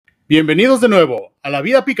Bienvenidos de nuevo a La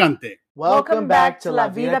Vida Picante. Welcome back to La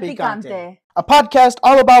Vida Picante, a podcast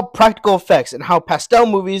all about practical effects and how pastel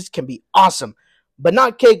movies can be awesome, but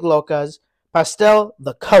not cake locas. Pastel,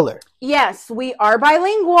 the color. Yes, we are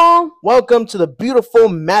bilingual. Welcome to the beautiful,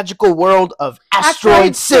 magical world of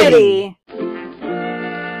Asteroid City.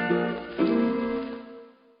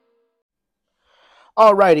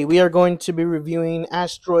 Alrighty, we are going to be reviewing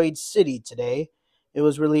Asteroid City today. It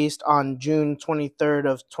was released on June 23rd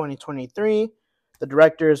of 2023. The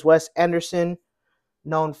director is Wes Anderson,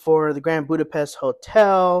 known for the Grand Budapest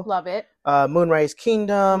Hotel. Love it. Moonrise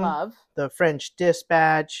Kingdom. Love. The French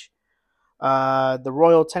Dispatch. The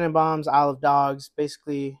Royal Tenenbaums, Isle of Dogs.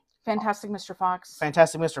 Basically, Fantastic Mr. Fox.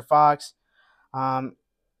 Fantastic Mr. Fox.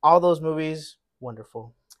 All those movies,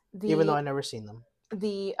 wonderful. Even though I've never seen them.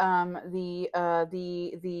 The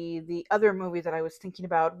other movie that I was thinking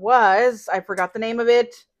about was, I forgot the name of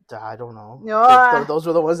it. I don't know. No, those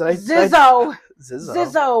were the ones that I... Zizzo.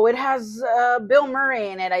 Zizzo. It has Bill Murray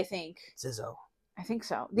in it, I think. Zizzo. I think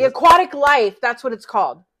so. The Aquatic Life. That's what it's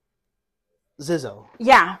called. Zizzo.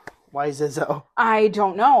 Yeah. Why Zizzo? I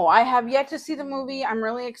don't know. I have yet to see the movie. I'm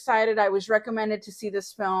really excited. I was recommended to see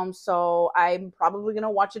this film, so I'm probably going to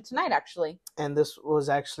watch it tonight, actually. And this was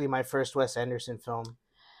actually my first Wes Anderson film.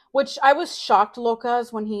 Which I was shocked,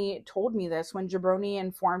 Locas, when he told me this. When Jabroni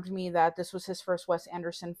informed me that this was his first Wes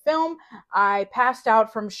Anderson film, I passed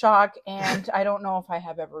out from shock, and I don't know if I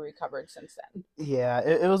have ever recovered since then. Yeah,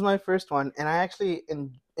 it was my first one, and I actually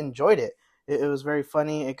enjoyed it. It was very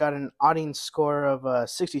funny. It got an audience score of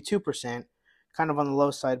 62%, kind of on the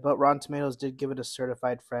low side, but Rotten Tomatoes did give it a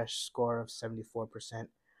certified fresh score of 74%,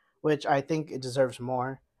 which I think it deserves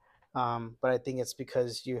more. But I think it's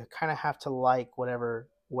because you kind of have to like whatever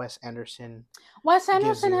Wes Anderson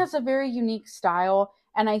has a very unique style,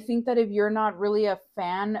 and I think that if you're not really a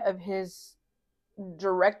fan of his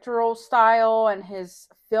directorial style and his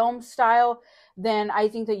film style, then I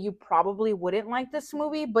think that you probably wouldn't like this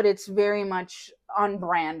movie, but it's very much on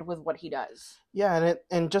brand with what he does. Yeah,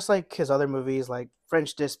 and just like his other movies, like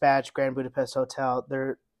French Dispatch, Grand Budapest Hotel,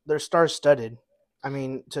 they're star-studded. I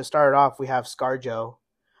mean, to start off, we have ScarJo,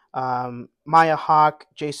 Maya Hawke,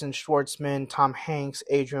 Jason Schwartzman, Tom Hanks,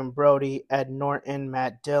 Adrian Brody, Ed Norton,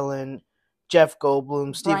 Matt Dillon, Jeff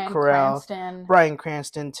Goldblum, Steve Carell, Bryan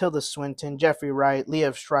Cranston, Tilda Swinton, Jeffrey Wright,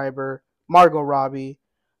 Liev Schreiber, Margot Robbie,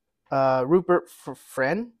 Rupert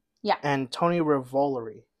Friend, and Tony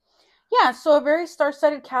Revolori. Yeah, so a very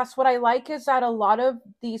star-studded cast. What I like is that a lot of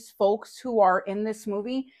these folks who are in this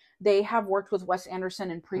movie, they have worked with Wes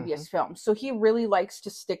Anderson in previous films. So he really likes to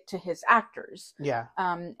stick to his actors. Yeah.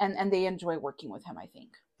 And they enjoy working with him, I think.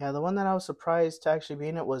 Yeah, the one that I was surprised to actually be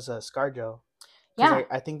in it was ScarJo. Yeah.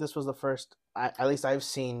 I think this was the first, at least I've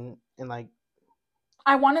seen in like...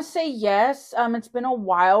 I want to say yes. It's been a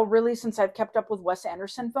while, really, since I've kept up with Wes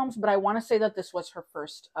Anderson films, but I want to say that this was her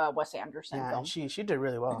first Wes Anderson film. Yeah, she did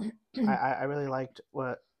really well. I really liked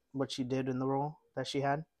what she did in the role that she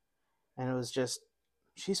had, and it was just,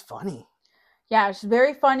 she's funny. Yeah, she's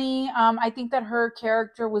very funny. I think that her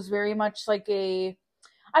character was very much like I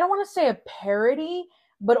don't want to say a parody,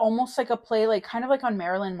 but almost like a play, like kind of like on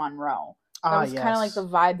Marilyn Monroe. That was kind of like the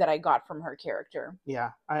vibe that I got from her character.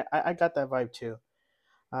 Yeah, I got that vibe too.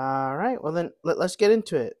 All right, well then let's get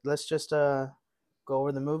into it. Let's just go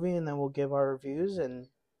over the movie and then we'll give our reviews and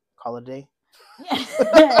call it a day.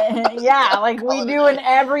 Yeah, like we do in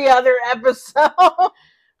every other episode.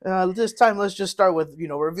 This time, let's just start with,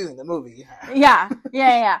 reviewing the movie.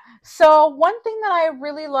 Yeah. So one thing that I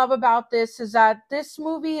really love about this is that this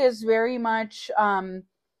movie is very much,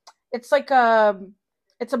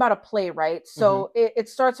 it's about a play, right? So it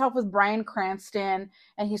starts off with Bryan Cranston,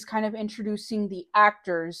 and he's kind of introducing the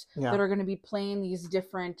actors that are going to be playing these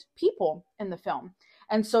different people in the film.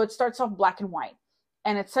 And so it starts off black and white,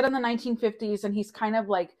 and it's set in the 1950s, and he's kind of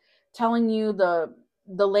like telling you the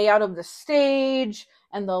layout of the stage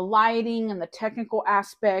and the lighting and the technical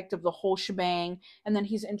aspect of the whole shebang. And then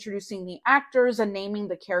he's introducing the actors and naming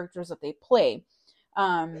the characters that they play.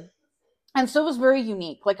 And so it was very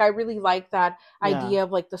unique. Like, I really like that idea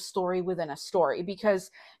of like the story within a story, because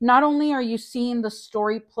not only are you seeing the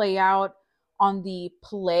story play out on the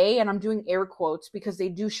play, and I'm doing air quotes because they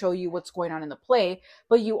do show you what's going on in the play,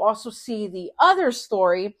 but you also see the other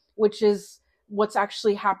story, which is what's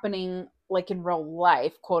actually happening like in real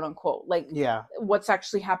life, quote unquote, like what's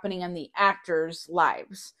actually happening in the actors'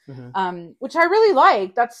 lives, which I really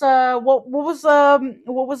like. That's what was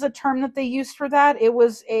a term that they used for that? It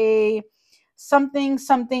was a something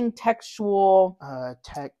textual.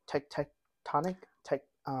 Tectonic.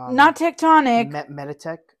 not tectonic.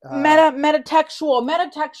 Metatech.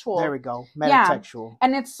 Metatextual. There we go. Metatextual. Yeah.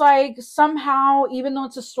 And it's like somehow, even though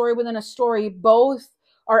it's a story within a story, both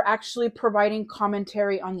are actually providing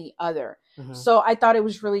commentary on the other. Mm-hmm. So I thought it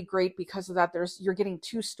was really great because of that. You're getting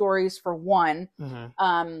two stories for one.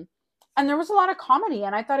 Mm-hmm. And there was a lot of comedy,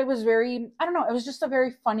 and I thought it was it was just a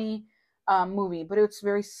very funny movie, but it's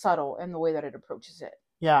very subtle in the way that it approaches it.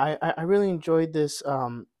 Yeah, I really enjoyed this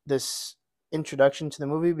this introduction to the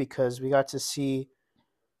movie because we got to see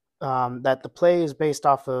that the play is based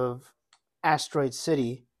off of Asteroid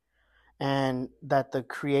City, and that the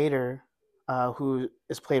creator, who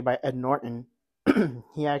is played by Ed Norton,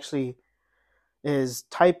 he actually is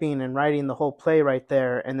typing and writing the whole play right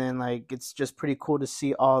there, and then like it's just pretty cool to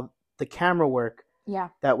see all the camera work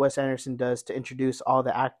that Wes Anderson does to introduce all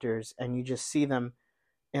the actors, and you just see them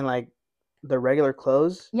in like their regular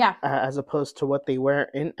clothes, as opposed to what they wear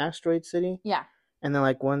in Asteroid City. Yeah. And then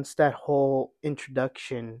like once that whole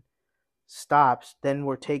introduction stops, then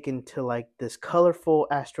we're taken to like this colorful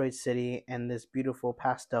Asteroid City and this beautiful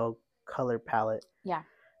pastel color palette. Yeah.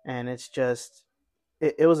 And it's just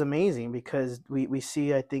it was amazing because we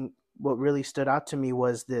see, I think what really stood out to me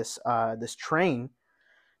was this this train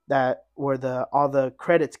that where all the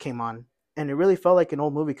credits came on, and it really felt like an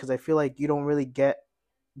old movie because I feel like you don't really get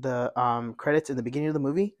the credits in the beginning of the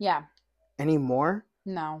movie anymore.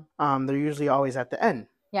 No. They're usually always at the end.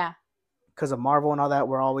 Yeah. Because of Marvel and all that,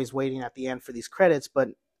 we're always waiting at the end for these credits, but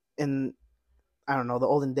in I don't know, the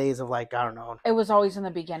olden days of like, I don't know. It was always in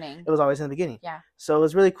the beginning. It was always in the beginning. Yeah. So it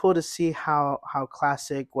was really cool to see how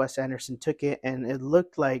classic Wes Anderson took it, and it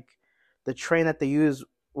looked like the train that they used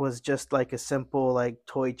was just like a simple like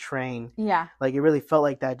toy train. Yeah. Like it really felt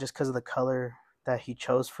like that just because of the color that he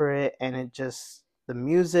chose for it, and it just the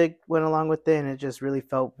music went along with it, and it just really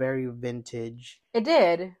felt very vintage. It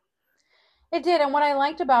did. It did. And what I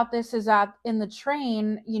liked about this is that in the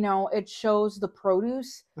train, it shows the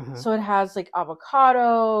produce. Mm-hmm. So it has like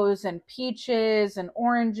avocados and peaches and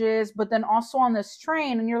oranges, but then also on this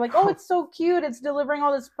train, and you're like, oh, it's so cute. It's delivering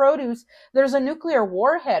all this produce. There's a nuclear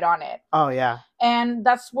warhead on it. Oh, yeah. And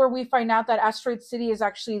that's where we find out that Asteroid City is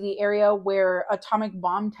actually the area where atomic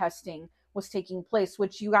bomb testing was taking place,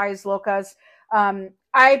 which you guys, Locas,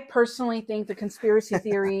 I personally think the conspiracy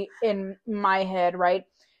theory in my head, right,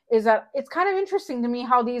 is that it's kind of interesting to me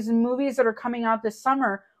how these movies that are coming out this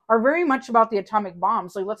summer are very much about the atomic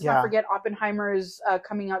bombs. Like, let's not forget Oppenheimer is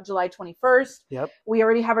coming out July 21st. Yep. We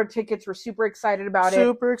already have our tickets. We're super excited about it.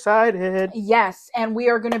 Super excited. Yes, and we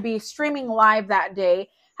are going to be streaming live that day.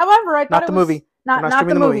 However, I thought not the movie. Not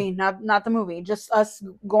the movie. Not the movie. Just us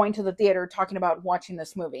going to the theater talking about watching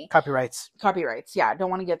this movie. Copyrights. Yeah, don't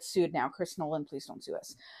want to get sued now. Chris Nolan, please don't sue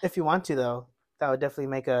us. If you want to, though, that would definitely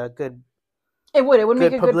make a good... It would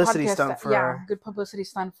make a good publicity podcast stunt for good publicity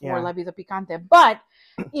stunt for La Vida Picante. But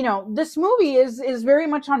this movie is very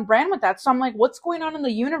much on brand with that. So I'm like, what's going on in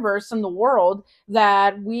the universe and the world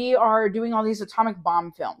that we are doing all these atomic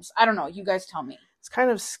bomb films? I don't know. You guys tell me. It's kind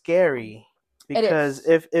of scary because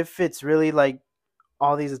if it's really like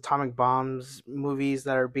all these atomic bombs movies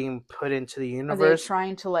that are being put into the universe,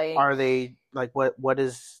 are they like what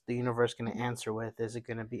is the universe going to answer with? Is it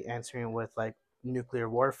going to be answering with like nuclear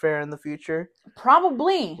warfare in the future?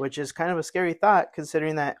 Probably. Which is kind of a scary thought,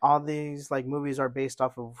 considering that all these like movies are based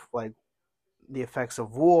off of like the effects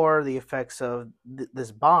of war, the effects of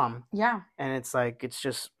this bomb. Yeah. And it's like, it's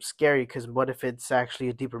just scary because what if it's actually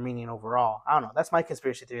a deeper meaning overall? I don't know. That's my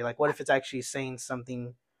conspiracy theory. Like, what if it's actually saying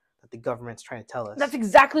something that the government's trying to tell us? That's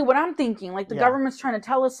exactly what I'm thinking. Like the government's trying to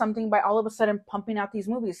tell us something by all of a sudden pumping out these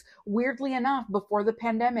movies. Weirdly enough, before the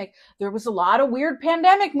pandemic, there was a lot of weird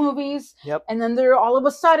pandemic movies. Yep. And then all of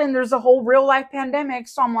a sudden there's a whole real life pandemic.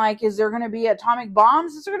 So I'm like, is there going to be atomic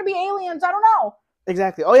bombs? Is there going to be aliens? I don't know.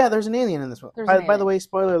 Exactly. Oh yeah, there's an alien in this movie. By the way,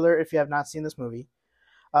 spoiler alert if you have not seen this movie.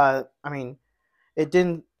 I mean, it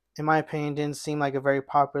didn't, in my opinion, didn't seem like a very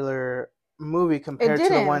popular movie compared to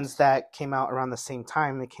the ones that came out around the same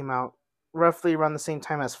time. They came out roughly around the same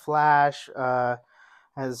time as Flash,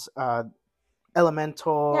 as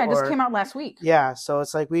Elemental. Yeah, it just came out last week. Yeah, so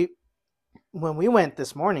it's like when we went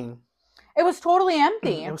this morning, it was totally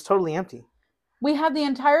empty. It was totally empty. We had the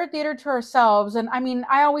entire theater to ourselves, and I mean,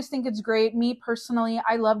 I always think it's great. Me personally,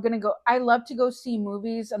 I love to go see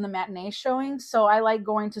movies and the matinee showings, so I like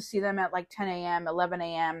going to see them at like 10 a.m., 11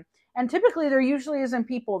 a.m., and typically there usually isn't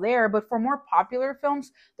people there, but for more popular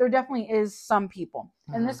films, there definitely is some people.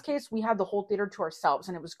 In this case, we had the whole theater to ourselves,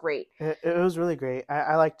 and it was great. It was really great.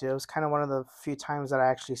 I liked it. It was kind of one of the few times that I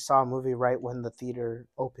actually saw a movie right when the theater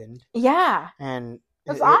opened. Yeah. And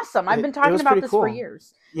That's awesome. I've been talking about this for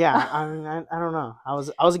years. Yeah, I mean, I don't know. I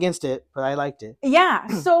was against it, but I liked it. Yeah.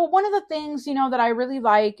 So one of the things, that I really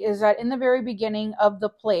like is that in the very beginning of the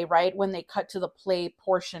play, right, when they cut to the play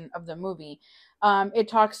portion of the movie, it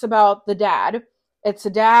talks about the dad. It's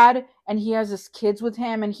a dad, and he has his kids with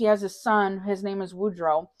him, and he has his son. His name is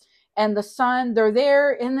Woodrow. And the son, they're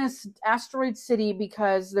there in this asteroid city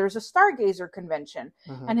because there's a stargazer convention.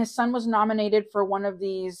 Mm-hmm. And his son was nominated for one of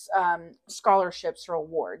these scholarships or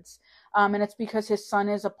awards. And it's because his son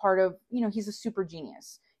is a part of, he's a super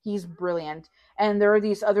genius. He's brilliant. And there are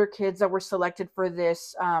these other kids that were selected for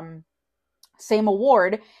this same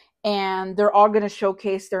award. And they're all going to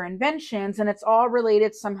showcase their inventions. And it's all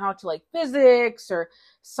related somehow to like physics or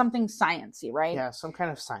something sciencey, right? Yeah, some kind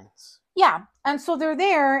of science. Yeah. And so they're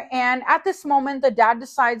there. And at this moment, the dad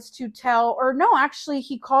decides to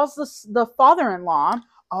he calls the father-in-law.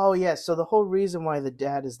 Oh, yeah. So the whole reason why the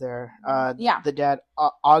dad is there, the dad,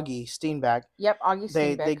 Augie Steenbeck. Yep, Augie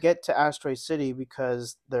Steenbeck. They get to Asteroid City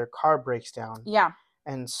because their car breaks down. Yeah.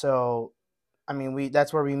 And so, I mean,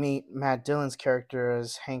 that's where we meet Matt Dillon's character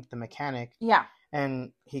as Hank the mechanic. Yeah.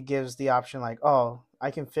 And he gives the option like, oh,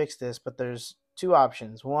 I can fix this, but there's two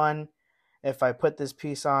options. One, if I put this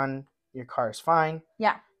piece on, your car is fine.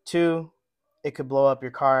 Yeah. Two, it could blow up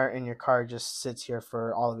your car and your car just sits here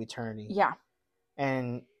for all of eternity. Yeah.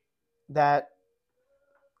 And that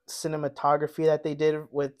cinematography that they did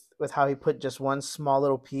with how he put just one small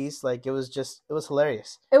little piece, like it was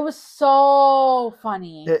hilarious. It was so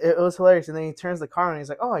funny. It was hilarious. And then he turns the car on and he's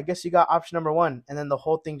like, oh, I guess you got option number one. And then the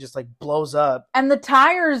whole thing just like blows up. And the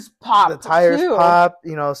tires pop. The tires pop,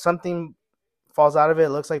 something falls out of it. It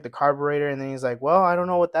looks like the carburetor, and then he's like, well, I don't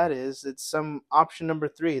know what that is. It's some option number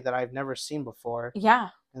 3 that I've never seen before. Yeah.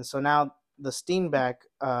 And so now the Steenbeck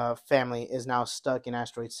family is now stuck in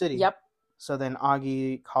Asteroid City. Yep. So then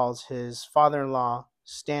Augie calls his father-in-law,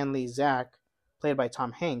 Stanley Zach, played by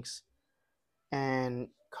Tom Hanks, and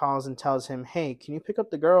calls and tells him, hey, can you pick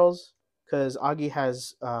up the girls? Because Augie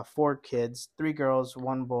has 4 kids, 3 girls,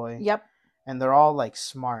 1 boy. Yep. And they're all like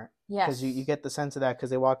smart. Yes. Because you get the sense of that because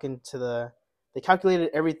they walk into they calculated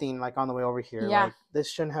everything like on the way over here. Yeah. Like, this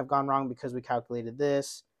shouldn't have gone wrong because we calculated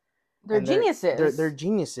this. They're geniuses. They're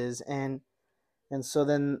geniuses. And so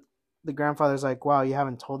then the grandfather's like, wow, you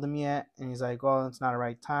haven't told them yet? And he's like, well, it's not a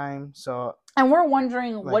right time. So. And we're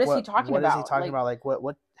wondering, like, what is he talking about? What is he talking about? Like,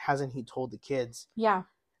 what hasn't he told the kids? Yeah.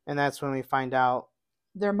 And that's when we find out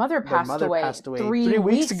their mother passed away 3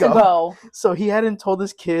 weeks ago. So he hadn't told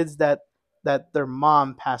his kids that their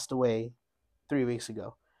mom passed away 3 weeks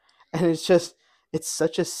ago. And it's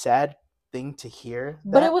such a sad thing to hear.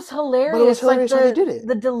 But it was hilarious. Like how they did it.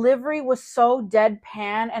 The delivery was so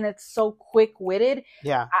deadpan and it's so quick-witted.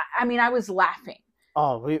 Yeah. I mean, I was laughing.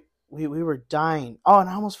 Oh, we were dying. Oh, and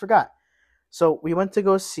I almost forgot. So we went to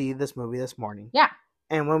go see this movie this morning. Yeah.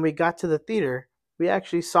 And when we got to the theater, we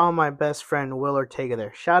actually saw my best friend Will Ortega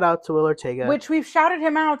there. Shout out to Will Ortega. Which we've shouted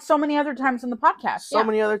him out so many other times in the podcast. So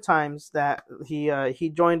many other times that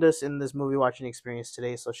he joined us in this movie watching experience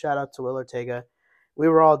today. So shout out to Will Ortega. We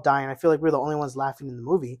were all dying. I feel like we were the only ones laughing in the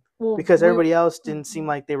movie because everybody else didn't seem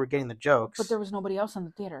like they were getting the jokes. But there was nobody else in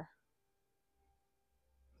the theater.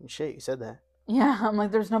 Shit, you said that. Yeah, I'm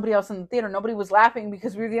like, there's nobody else in the theater. Nobody was laughing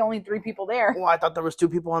because we were the only 3 people there. Well, I thought there was 2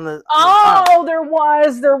 people on the top. There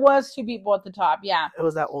was 2 people at the top, yeah. It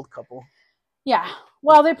was that old couple. Yeah.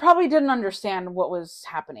 Well, they probably didn't understand what was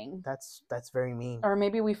happening. That's very mean. Or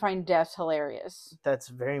maybe we find death hilarious. That's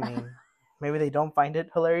very mean. Maybe they don't find it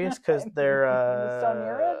hilarious because they're so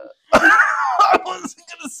near it? I wasn't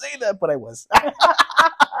gonna say that, but I was.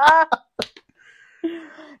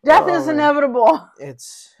 Death is inevitable.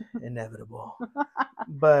 It's inevitable.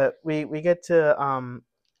 But we get to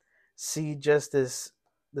see just this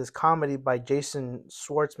comedy by Jason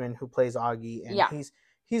Schwartzman, who plays Augie, and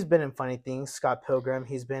he's been in funny things. Scott Pilgrim.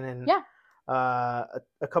 He's been in a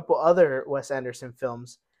couple other Wes Anderson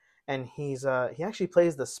films, and he actually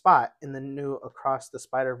plays the Spot in the new Across the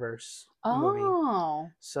Spider-Verse movie.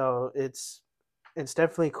 So it's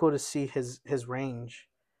definitely cool to see his range.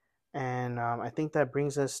 And I think that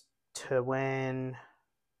brings us to when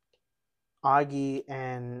Augie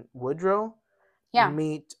and Woodrow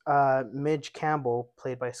meet Midge Campbell,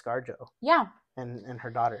 played by ScarJo. Yeah. And her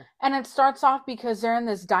daughter. And it starts off because they're in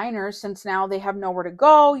this diner, since now they have nowhere to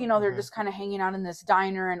go. They're just kind of hanging out in this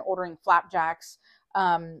diner and ordering flapjacks.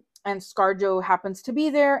 And ScarJo happens to be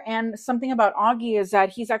there. And something about Augie is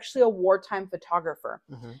that he's actually a wartime photographer.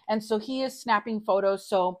 Mm-hmm. And so he is snapping photos.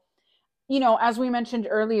 So, as we mentioned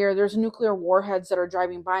earlier, there's nuclear warheads that are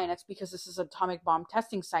driving by, and it's because this is an atomic bomb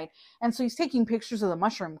testing site. And so he's taking pictures of the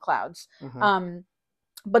mushroom clouds. Mm-hmm.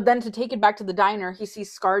 But then to take it back to the diner, he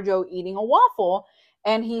sees ScarJo eating a waffle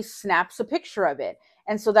and he snaps a picture of it.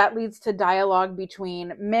 And so that leads to dialogue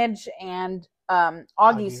between Midge and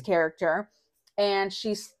Augie's character. And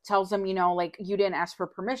she tells him, you know, like, you didn't ask for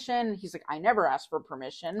permission. He's like, I never asked for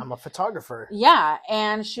permission. I'm a photographer. Yeah.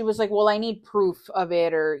 And she was like, well, I need proof of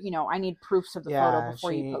it, or, you know, I need proofs of the photo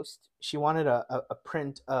before you post. She wanted a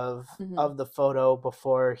print of the photo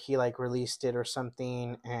before he like released it or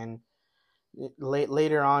something. And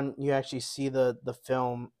later on, you actually see the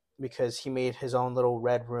film because he made his own little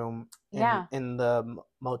red room in the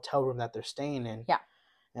motel room that they're staying in. Yeah.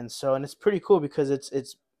 And it's pretty cool because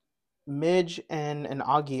it's Midge and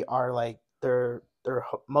Augie are like their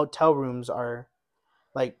motel rooms are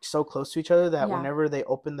like so close to each other that whenever they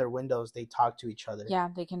open their windows, they talk to each other. Yeah,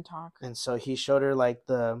 they can talk. And so he showed her like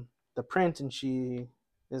the print, and she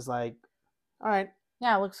is like, all right.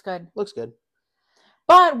 Yeah, it looks good. Looks good.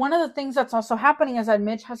 But one of the things that's also happening is that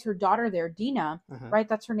Midge has her daughter there, Dina, right?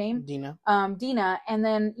 That's her name? Dina. Dina. And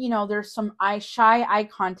then, you know, there's some shy eye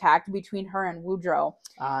contact between her and Woodrow.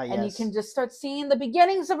 Yes. And you can just start seeing the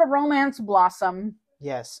beginnings of a romance blossom.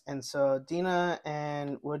 Yes. And so Dina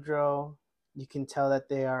and Woodrow, you can tell that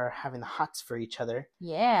they are having the hots for each other.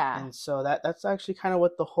 Yeah. And so that's actually kind of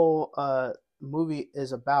what the whole movie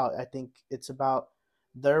is about. I think it's about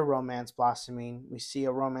their romance blossoming. We see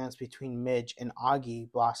a romance between Midge and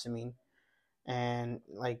Augie blossoming. And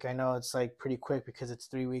like, I know it's like pretty quick because it's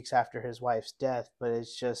 3 weeks after his wife's death, but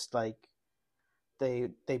it's just like they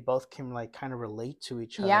both can like kind of relate to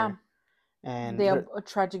each other. Yeah. And they have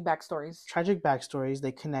tragic backstories.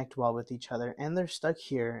 They connect well with each other, and they're stuck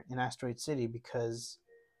here in Asteroid City because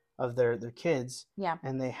of their kids. Yeah.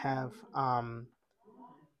 And they have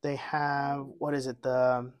what is it,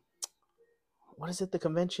 the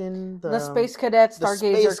convention? The Space Cadet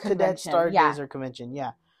Stargazer Stargazer Convention.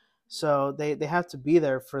 Yeah. So they have to be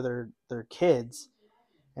there for their kids.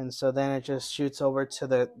 And so then it just shoots over to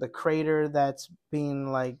the crater that's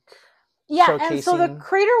being like showcasing. And so the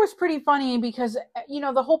crater was pretty funny because, you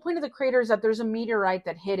know, the whole point of the crater is that there's a meteorite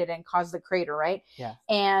that hit it and caused the crater, right? Yeah.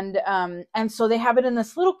 And so they have it in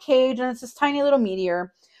this little cage, and it's this tiny little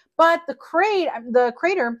meteor. But the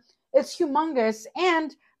crater is humongous,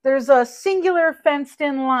 and there's a singular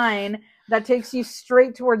fenced-in line that takes you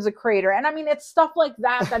straight towards the crater. And I mean, it's stuff like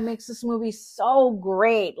that makes this movie so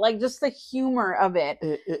great. Like, just the humor of it.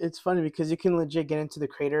 It's funny because you can legit get into the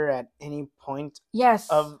crater at any point. Yes.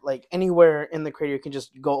 Of, like, anywhere in the crater, you can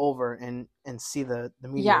just go over and see the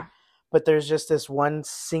meteor. Yeah. But there's just this one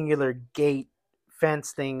singular gate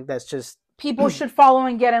fence thing that's just... people should follow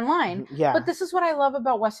and get in line. Yeah. But this is what I love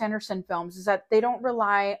about Wes Anderson films, is that they don't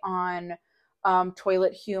rely on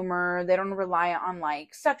toilet humor. They don't rely on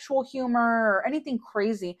like sexual humor or anything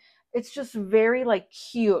crazy. It's just very like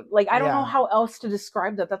cute. Like, I don't know how else to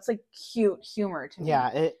describe that. That's like cute humor to me.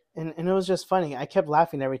 Yeah, and it was just funny. I kept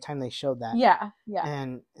laughing every time they showed that. Yeah.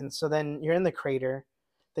 And so then you're in the crater.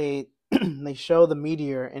 They show the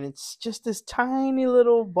meteor, and it's just this tiny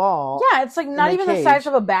little ball. Yeah, it's like not even the size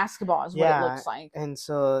of a basketball is what it looks like. And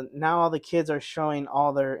so now all the kids are showing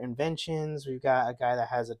all their inventions. We've got a guy that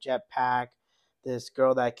has a jetpack, this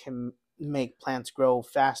girl that can make plants grow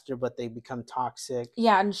faster, but they become toxic.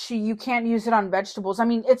 Yeah, and you can't use it on vegetables. I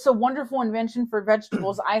mean, it's a wonderful invention for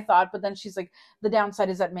vegetables, I thought, but then she's like, the downside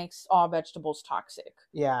is that makes all vegetables toxic.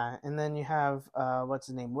 Yeah, and then you have, what's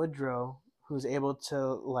his name, Woodrow, who's able to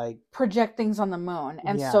like project things on the moon.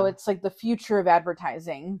 And so it's like the future of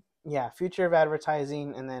advertising. Yeah, future of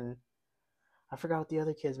advertising. And then I forgot what the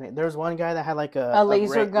other kids made. There was one guy that had like a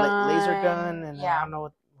laser gun. And I don't know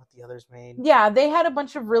what the others made. Yeah, they had a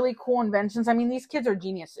bunch of really cool inventions. I mean, these kids are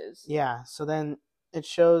geniuses. Yeah, so then it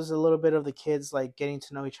shows a little bit of the kids like getting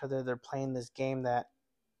to know each other. They're playing this game that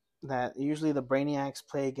usually the Brainiacs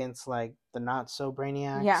play against like the not so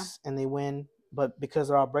Brainiacs, and they win. But because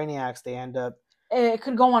they're all Brainiacs, they end up... it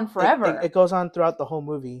could go on forever. It goes on throughout the whole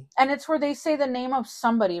movie. And it's where they say the name of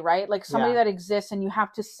somebody, right? Like somebody that exists, and you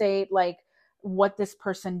have to say like what this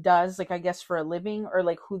person does, like I guess for a living, or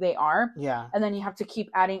like who they are. Yeah. And then you have to keep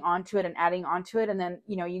adding onto it. And then,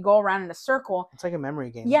 you know, you go around in a circle. It's like a memory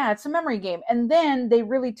game. Yeah, it's a memory game. And then they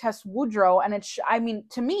really test Woodrow. And I mean,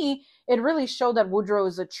 to me, it really showed that Woodrow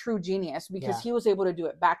is a true genius because he was able to do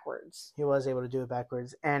it backwards.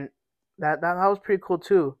 And that was pretty cool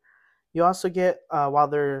too. You also get, while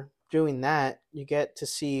they're doing that, you get to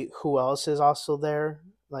see who else is also there,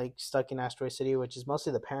 like stuck in Asteroid City, which is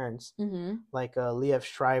mostly the parents, like Liev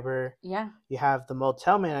Schreiber. Yeah. You have the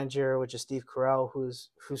motel manager, which is Steve Carell,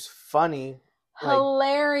 who's funny,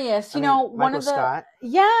 hilarious. Like, one of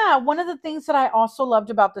the things that I also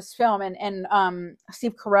loved about this film, and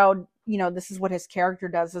Steve Carell, this is what his character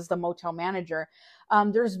does as the motel manager.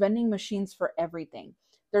 There's vending machines for everything.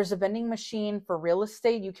 There's a vending machine for real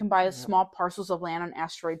estate. You can buy small parcels of land on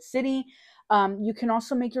Asteroid City. You can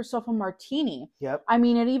also make yourself a martini. Yep. I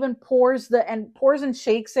mean, it even pours and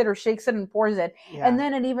shakes it, or shakes it and pours it. Yeah. And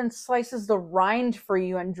then it even slices the rind for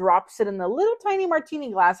you and drops it in the little tiny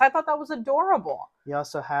martini glass. I thought that was adorable. You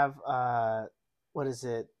also have, what is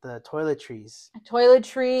it? The toiletries.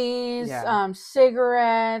 Toiletries,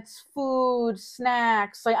 cigarettes, food,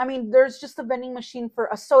 snacks. Like, I mean, there's just a vending machine for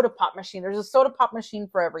a soda pop machine. There's a soda pop machine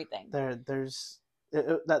for everything. That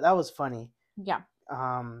was funny. Yeah.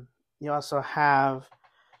 You also have,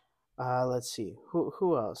 let's see,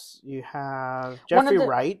 who else? You have Jeffrey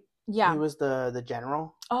Wright. Yeah. He was the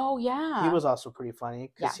general. Oh, yeah. He was also pretty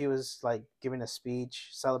funny because he was like giving a speech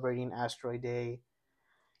celebrating Asteroid Day.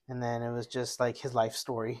 And then it was just like his life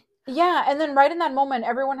story. Yeah. And then right in that moment,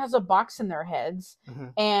 everyone has a box in their heads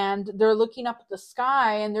and they're looking up at the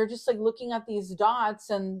sky and they're just like looking at these dots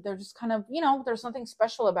and they're just kind of, there's nothing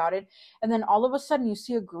special about it. And then all of a sudden you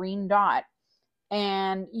see a green dot.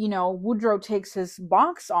 And, Woodrow takes his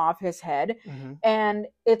box off his head and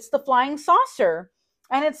it's the flying saucer.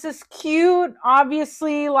 And it's this cute,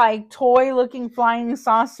 obviously, like, toy-looking flying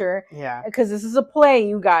saucer. Yeah. Because this is a play,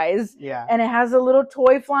 you guys. Yeah. And it has a little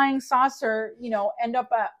toy flying saucer, end up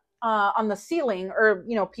on the ceiling. Or,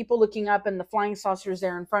 people looking up and the flying saucer's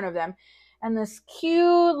there in front of them. And this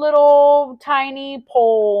cute little tiny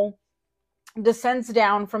pole descends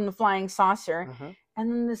down from the flying saucer. And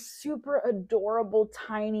then this super adorable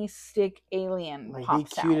tiny stick alien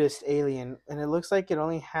pops out. The cutest alien. And it looks like it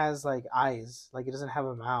only has like eyes. Like it doesn't have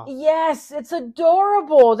a mouth. Yes, it's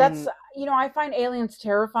adorable. That's, I find aliens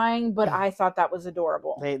terrifying, but I thought that was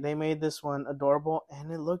adorable. They made this one adorable and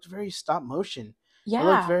it looked very stop motion. Yeah. It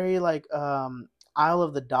looked very like Isle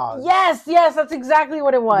of the Dogs. Yes, that's exactly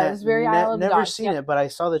what it was. Very Isle of the Dogs. Never seen it, but I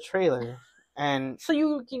saw the trailer. And so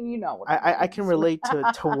you know what I can relate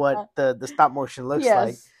to what the stop motion looks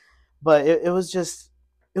like. But it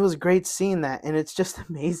was great seeing that, and it's just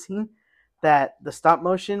amazing that the stop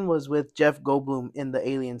motion was with Jeff Goldblum in the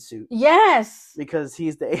alien suit. Yes, because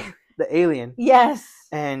he's the alien. Yes,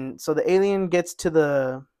 and so the alien gets to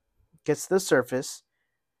the surface.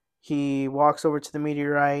 He walks over to the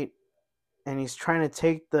meteorite, and he's trying to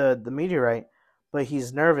take the meteorite. But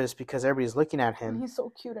he's nervous because everybody's looking at him. He's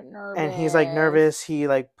so cute and nervous. And he's like nervous. He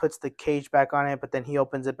like puts the cage back on it, but then he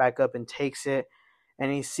opens it back up and takes it.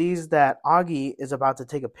 And he sees that Augie is about to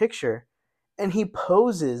take a picture, and he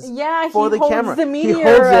poses for the camera. He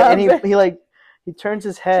holds it and he turns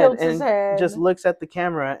his head and just looks at the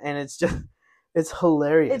camera, and it's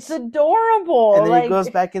hilarious. It's adorable. And then he goes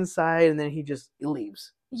back inside, and then he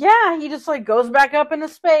leaves. Yeah, he just like goes back up into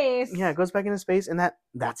space. Yeah, it goes back into space, and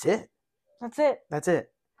that's it. That's it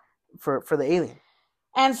for the alien.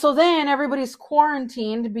 And so then everybody's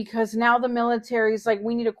quarantined because now the military's like,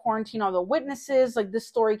 we need to quarantine all the witnesses. Like, this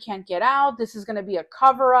story can't get out. This is going to be a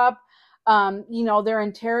cover up. They're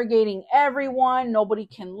interrogating everyone. Nobody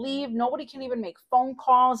can leave. Nobody can even make phone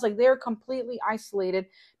calls. Like, they're completely isolated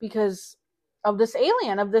because of this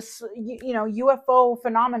alien, of this, UFO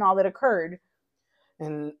phenomenon that occurred.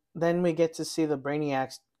 And then we get to see the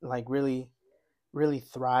Brainiacs like really, really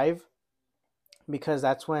thrive. Because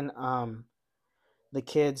that's when the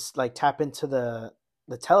kids like tap into the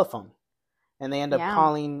telephone, and they end up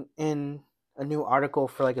calling in a new article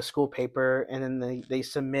for like a school paper, and then they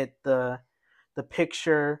submit the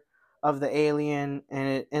picture of the alien, and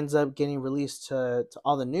it ends up getting released to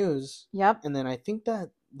all the news. Yep. And then I think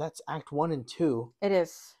that's Act 1 and 2. It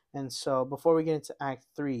is. And so before we get into Act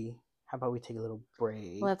 3, how about we take a little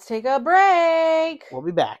break? Let's take a break. We'll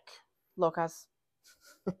be back. Locas.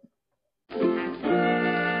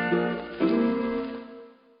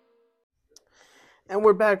 And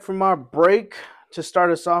we're back from our break to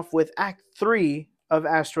start us off with Act 3 of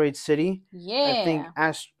Asteroid City. Yeah. I think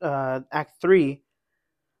Act 3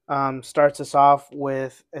 starts us off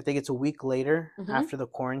with, I think it's a week later after the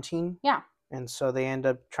quarantine. Yeah. And so they end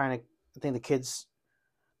up trying to, I think the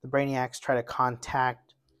Brainiacs try to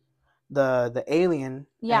contact the alien.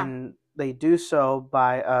 Yeah. And they do so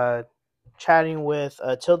by chatting with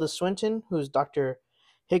Tilda Swinton, who's Dr.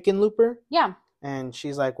 Hickenlooper. Yeah. And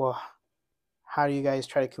she's like, well, how do you guys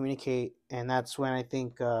try to communicate? And that's when I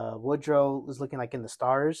think Woodrow was looking like in the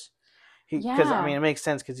stars. Because, I mean, it makes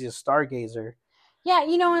sense because he's a stargazer. Yeah,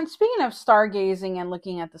 and speaking of stargazing and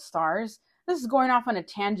looking at the stars, this is going off on a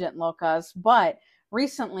tangent, Locas, but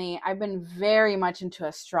recently I've been very much into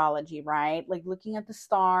astrology, right? Like looking at the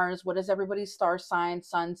stars. What is everybody's star sign,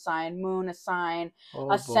 sun sign, moon a sign,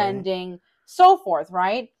 ascending. Boy. so forth,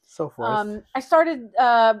 right? So forth. I started,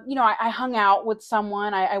 I hung out with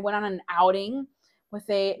someone. I went on an outing with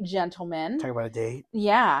a gentleman. Talk about a date.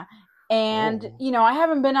 Yeah. And, I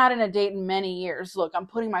haven't been out on a date in many years. Look, I'm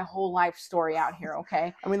putting my whole life story out here,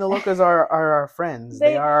 okay? I mean, the locals are our friends.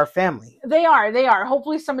 They are our family. They are.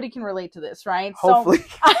 Hopefully somebody can relate to this, right? Hopefully. So,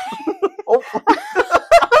 hopefully.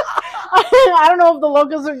 I don't know if the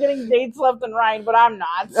locals are getting dates left and right, but I'm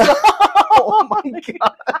not. So. Oh, my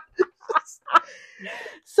God.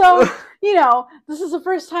 So, this is the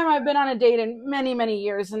first time I've been on a date in many, many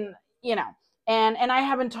years. And, and I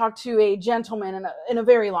haven't talked to a gentleman in a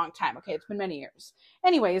very long time. Okay, it's been many years.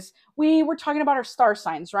 Anyways, we were talking about our star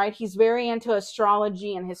signs, right? He's very into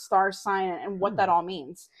astrology and his star sign and what that all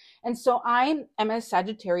means. And so I am a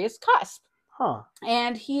Sagittarius cusp. Huh.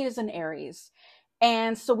 And he is an Aries.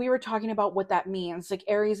 And so we were talking about what that means. Like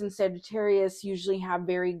Aries and Sagittarius usually have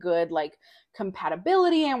very good like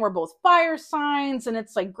compatibility, and we're both fire signs, and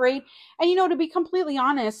it's like great. And to be completely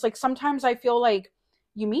honest, like sometimes I feel like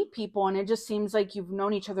you meet people and it just seems like you've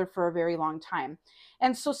known each other for a very long time.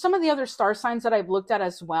 And so some of the other star signs that I've looked at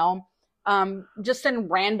as well, just in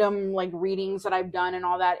random like readings that I've done and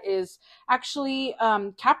all that, is actually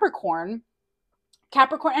Capricorn.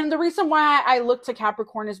 And the reason why I look to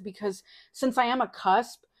Capricorn is because since I am a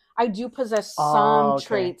cusp, I do possess some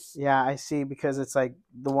traits. Yeah, I see, because it's like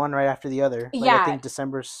the one right after the other. Like, I think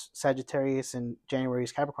December's Sagittarius and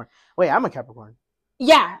January's Capricorn. Wait, I'm a Capricorn.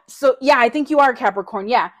 Yeah. So, yeah, I think you are Capricorn.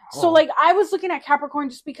 Yeah. So, like, I was looking at Capricorn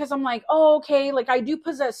just because I'm like, oh, okay, like, I do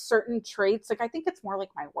possess certain traits. Like, I think it's more like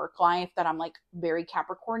my work life that I'm, like, very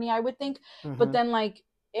Capricorn-y, I would think. Mm-hmm. But then, like,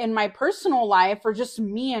 in my personal life, or just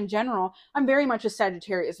me in general, I'm very much a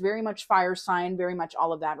Sagittarius, very much fire sign, very much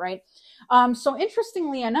all of that, right? So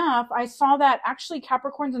interestingly enough, I saw that actually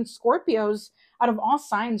Capricorns and Scorpios, out of all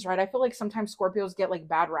signs, right? I feel like sometimes Scorpios get like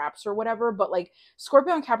bad raps or whatever, but like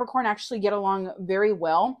Scorpio and Capricorn actually get along very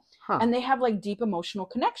well, and they have like deep emotional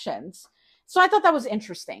connections. So I thought that was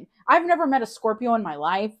interesting. I've never met a Scorpio in my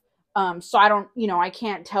life, so I don't, I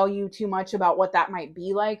can't tell you too much about what that might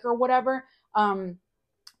be like or whatever.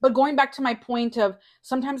 But going back to my point of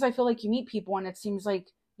sometimes I feel like you meet people and it seems like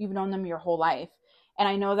you've known them your whole life. And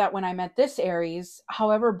I know that when I met this Aries,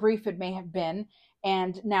 however brief it may have been,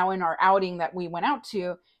 and now in our outing that we went out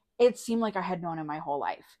to, it seemed like I had known him my whole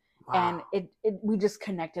life. Wow. And we just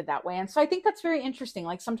connected that way. And so I think that's very interesting.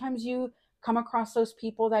 Like sometimes you come across those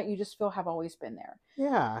people that you just feel have always been there.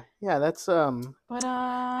 Yeah. Yeah, that's But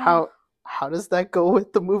how does that go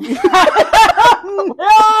with the movie? No,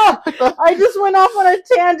 I just went off on a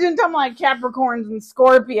tangent. I'm like Capricorns and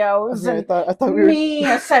Scorpios, and I thought we were...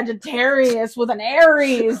 a Sagittarius with an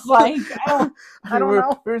Aries. Like I don't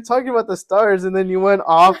know. We were talking about the stars, and then you went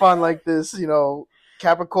off on like this,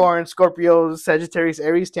 Capricorn, Scorpio, Sagittarius,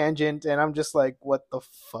 Aries tangent, and I'm just like, what the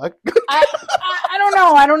fuck? I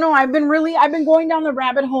don't know. I've been going down the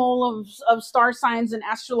rabbit hole of star signs and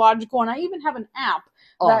astrological, and I even have an app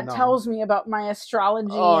that tells me about my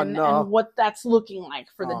astrology and what that's looking like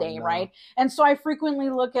for the day, right? And so I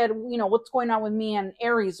frequently look at, what's going on with me and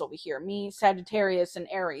Aries over here, me, Sagittarius, and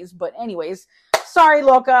Aries. But anyways, sorry,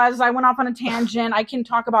 locas, I went off on a tangent. I can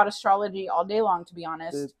talk about astrology all day long, to be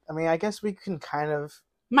honest. I mean, I guess we can kind of...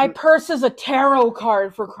 My purse is a tarot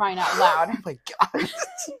card, for crying out loud. Oh my God.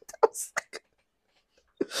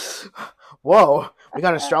 Whoa, we got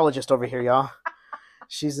an astrologist over here, y'all.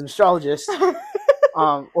 She's an astrologist.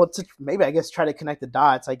 Maybe I guess try to connect the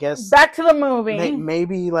dots. I guess back to the movie.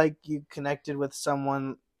 Maybe like you connected with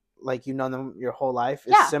someone like you've known them your whole life.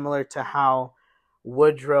 It's similar to how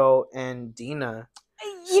Woodrow and Dina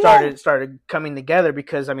started coming together,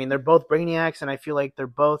 because I mean they're both brainiacs, and I feel like they're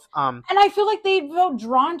both and I feel like they felt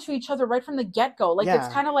drawn to each other right from the get-go. Like it's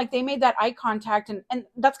kind of like they made that eye contact, and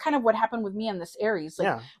that's kind of what happened with me and this Aries.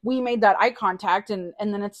 Like we made that eye contact, and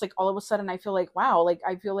then it's like all of a sudden I feel like, wow, like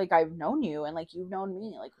I feel like I've known you and like you've known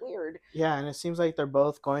me, like weird. Yeah, and it seems like they're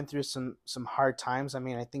both going through some hard times. I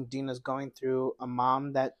mean, I think Dina's going through a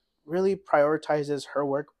mom that really prioritizes her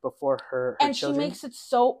work before her and children. She makes it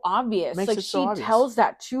so obvious. Like she tells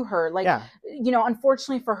that to her. Like,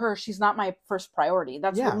 unfortunately for her, she's not my first priority.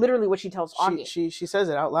 That's literally what she tells Augie. She says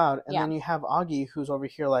it out loud. And then you have Augie, who's over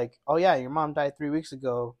here like, oh yeah, your mom died 3 weeks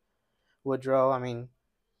ago, Woodrow. I mean,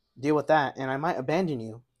 deal with that. And I might abandon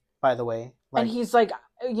you, by the way. Like, and he's like,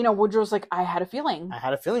 Woodrow's like, I had a feeling you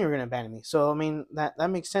were going to abandon me. So, I mean, that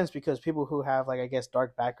makes sense, because people who have, like, I guess,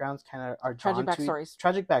 dark backgrounds kind of are drawn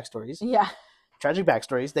tragic backstories. Yeah. Tragic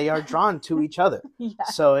backstories. They are drawn to each other. Yeah.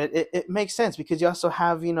 So it makes sense, because you also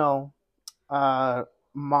have, Midge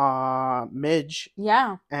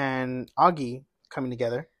and Augie coming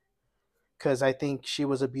together. because I think she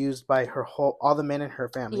was abused by all the men in her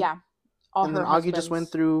family. Yeah, all and her then Augie just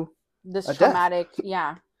went through this a traumatic,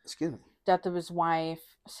 death. Excuse me, death of his wife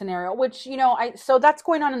scenario. Which so that's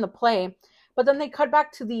going on in the play, but then they cut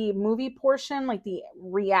back to the movie portion, like the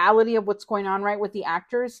reality of what's going on, right, with the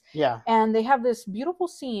actors. Yeah, and they have this beautiful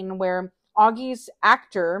scene where Augie's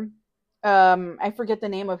actor. I forget the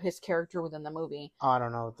name of his character within the movie. Oh, I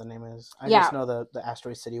don't know what the name is. I just know the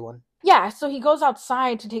Asteroid City one. Yeah, so he goes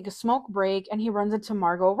outside to take a smoke break, and he runs into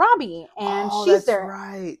Margot Robbie, and she's there.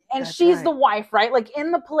 Right. And she's the wife, right? Like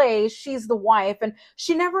in the play, she's the wife, and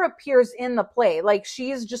she never appears in the play. Like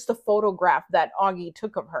she's just a photograph that Augie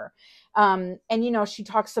took of her. And she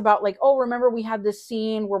talks about like, oh, remember we had this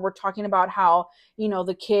scene where we're talking about how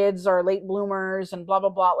the kids are late bloomers and blah blah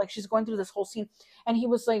blah. Like she's going through this whole scene, and he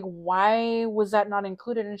was like, why was that not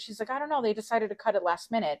included? And she's like, I don't know, they decided to cut it last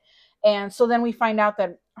minute. And so then we find out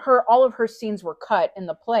that all of her scenes were cut in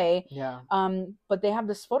the play. Yeah. But they have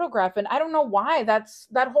this photograph, and I don't know why. That's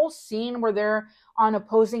that whole scene where they're on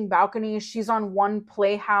opposing balconies. She's on one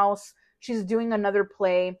playhouse, she's doing another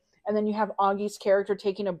play, and then you have Augie's character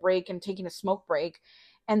taking a break and taking a smoke break,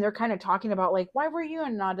 and they're kind of talking about like, why were you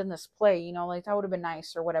not in this play? Like that would have been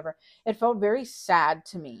nice or whatever. It felt very sad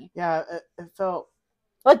to me. Yeah, it felt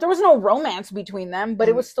like there was no romance between them, but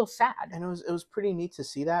it was still sad. And it was pretty neat to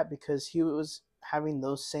see that, because he was having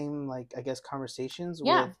those same, like, I guess, conversations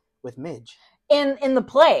with Midge. In the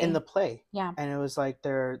play. In the play. Yeah. And it was like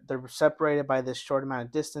they're separated by this short amount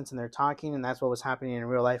of distance, and they're talking, and that's what was happening in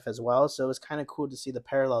real life as well. So it was kind of cool to see the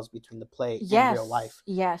parallels between the play and real life.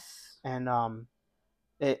 Yes. And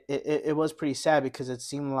it was pretty sad, because it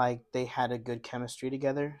seemed like they had a good chemistry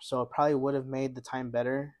together. So it probably would have made the time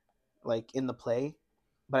better, like in the play.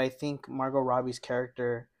 But I think Margot Robbie's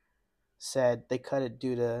character said they cut it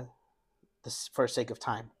due to for sake of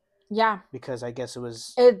time. Yeah. Because I guess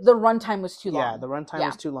the runtime was too long. Yeah, the runtime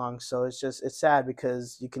was too long. So it's sad,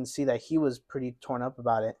 because you can see that he was pretty torn up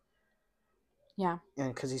about it. Yeah.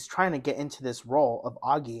 And because he's trying to get into this role of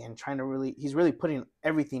Augie, and he's really putting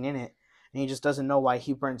everything in it. And he just doesn't know why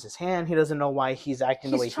he burns his hand. He doesn't know why he's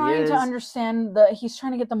acting the way he is. He's trying to understand he's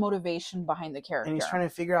trying to get the motivation behind the character. And he's trying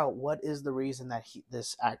to figure out what is the reason that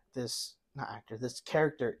this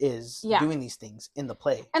character is doing these things in the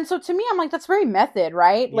play. And so to me, I'm like, that's very method,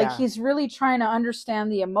 right? Yeah. Like he's really trying to understand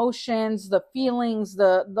the emotions, the feelings,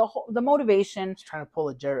 the motivation. He's trying to pull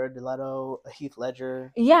a Jared Leto, a Heath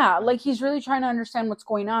Ledger. Yeah, like he's really trying to understand what's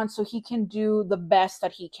going on so he can do the best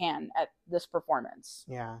that he can at this performance.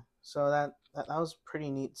 Yeah. So that was a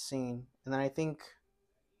pretty neat scene. And then I think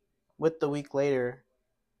with the week later,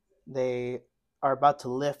 they are about to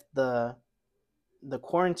lift the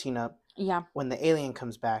quarantine up. Yeah. When the alien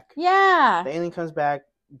comes back. Yeah. The alien comes back,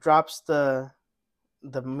 drops the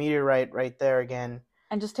meteorite right there again.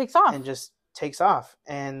 And just takes off.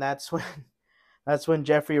 And that's when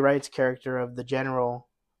Jeffrey Wright's character of the general,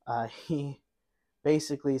 he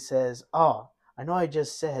basically says, "Oh, I know I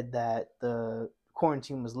just said that the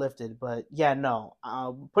quarantine was lifted, but yeah, no,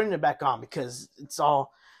 putting it back on, because it's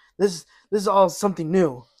all this is all something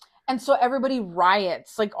new." And so everybody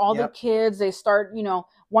riots, like all the kids, they start,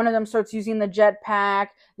 one of them starts using the jetpack,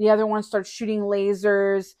 the other one starts shooting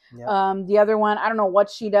lasers, the other one, I don't know what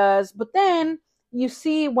she does, but then you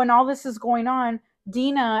see when all this is going on,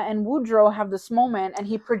 Dina and Woodrow have this moment, and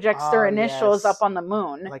he projects their initials up on the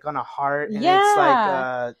moon, like on a heart, and it's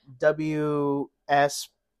like WS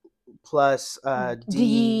plus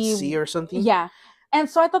DC or something. Yeah. And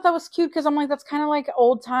so I thought that was cute, because I'm like, that's kind of like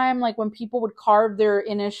old time, like when people would carve their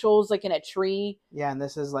initials like in a tree. Yeah, and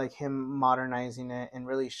this is like him modernizing it and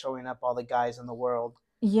really showing up all the guys in the world.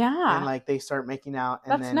 Yeah. And like they start making out.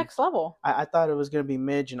 And that's next level. I thought it was going to be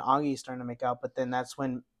Midge and Augie starting to make out, but then that's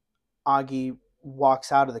when Augie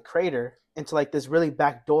walks out of the crater into like this really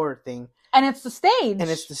back door thing. And it's the stage. And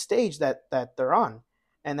it's the stage that they're on.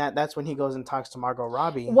 And that's when he goes and talks to Margot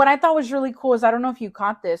Robbie. What I thought was really cool is, I don't know if you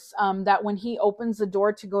caught this, that when he opens the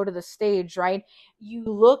door to go to the stage, right, you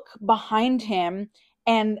look behind him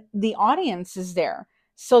and the audience is there.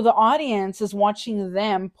 So the audience is watching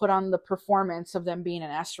them put on the performance of them being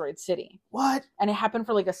in Asteroid City. What? And it happened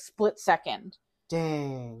for like a split second.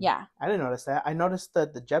 Dang. Yeah. I didn't notice that. I noticed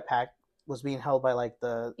that the jetpack was being held by like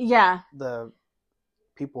the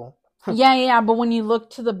people. Yeah, but when you look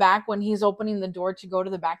to the back, when he's opening the door to go to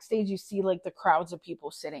the backstage, you see like the crowds of people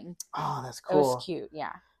sitting. Oh, that's cool. It was cute,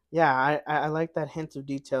 yeah. Yeah, I like that hint of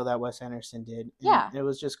detail that Wes Anderson did. And yeah. It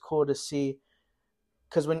was just cool to see,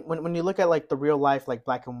 because when you look at like the real life, like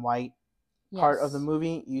black and white part of the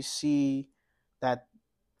movie, you see that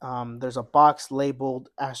there's a box labeled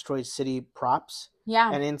Asteroid City props.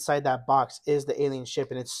 Yeah. And inside that box is the alien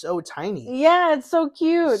ship, and it's so tiny. Yeah, it's so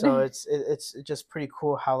cute. So it's just pretty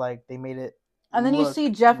cool how like they made it. And then you see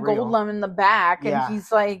Jeff real. Goldblum in the back, and Yeah.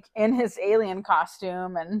 he's like in his alien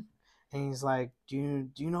costume, and he's like, do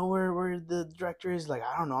you know where the director is? Like,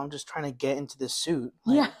 I don't know. I'm just trying to get into this suit.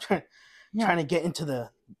 Like, trying to get into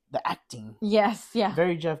the acting. Yes, yeah.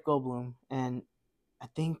 Very Jeff Goldblum. And I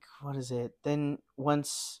think, what is it? Then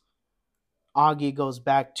once Augie goes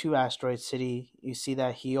back to Asteroid City, you see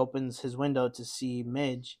that he opens his window to see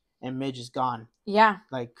Midge, and Midge is gone. Yeah.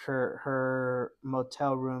 Like her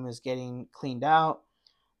motel room is getting cleaned out.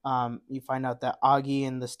 You find out that Augie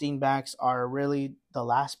and the Steenbacks are really the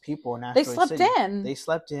last people in Asteroid City. They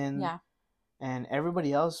slept in. Yeah. And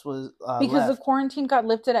everybody else was because left. the quarantine got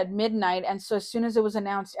lifted at midnight, and so as soon as it was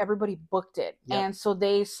announced, everybody booked it. Yep. And so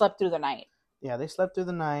they slept through the night. Yeah, they slept through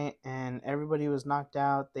the night, and everybody was knocked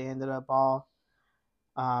out. They ended up all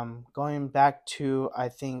going back to, I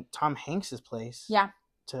think, Tom Hanks's place. Yeah.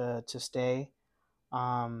 To stay.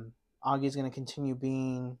 Augie's going to continue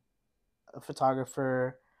being a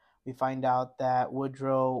photographer. We find out that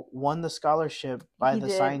Woodrow won the scholarship by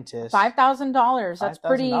the scientists. $5,000. That's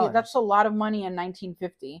pretty. That's a lot of money in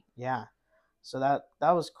 1950. Yeah, so that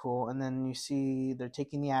was cool. And then you see they're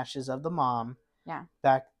taking the ashes of the mom. Yeah.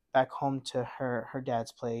 Back home to her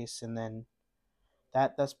dad's place, and then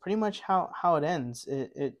that's pretty much how it ends.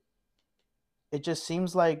 It just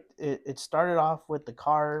seems like it started off with the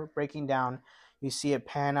car breaking down. You see it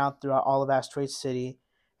pan out throughout all of Asteroid City.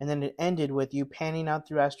 And then it ended with you panning out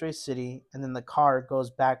through Asteroid City, and then the car goes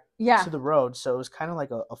back to the road. So it was kind of like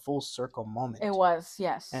a full circle moment. It was,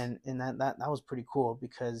 yes. And that was pretty cool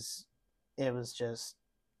because it was just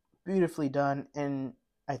beautifully done. And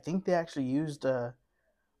I think they actually used a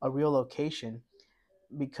real location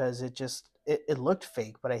because it looked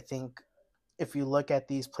fake. But I think if you look at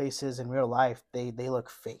these places in real life, they look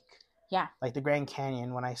fake. Yeah. Like the Grand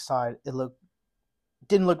Canyon, when I saw it,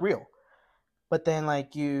 didn't look real. But then,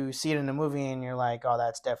 like, you see it in a movie and you're like, oh,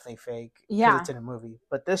 that's definitely fake. Yeah. Because it's in a movie.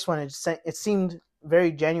 But this one, it seemed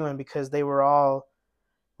very genuine because they were all,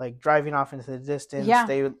 like, driving off into the distance. Yeah.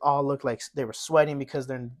 They all looked like they were sweating because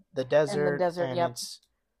they're in the desert. In the desert, and yep.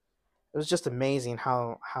 It was just amazing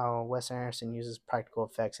how Wes Anderson uses practical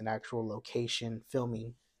effects and actual location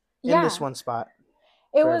filming in this one spot.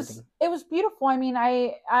 It was beautiful. I mean,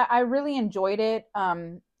 I really enjoyed it.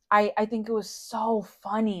 I think it was so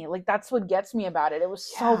funny. Like, that's what gets me about it. It was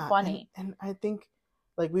so funny. And I think,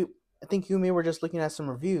 like, I think you and me were just looking at some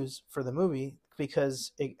reviews for the movie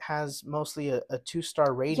because it has mostly a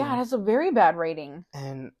 2-star rating. Yeah, it has a very bad rating.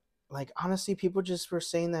 And, like, honestly, people just were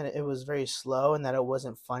saying that it was very slow and that it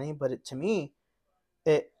wasn't funny. But to me,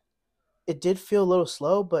 it did feel a little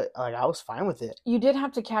slow, but like I was fine with it. You did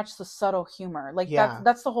have to catch the subtle humor. Like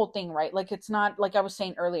that's the whole thing, right? Like it's not, like I was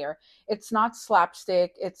saying earlier, it's not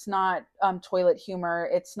slapstick, it's not toilet humor,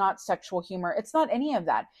 it's not sexual humor, it's not any of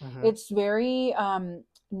that. Mm-hmm. It's very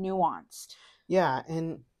nuanced. Yeah,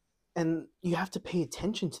 and you have to pay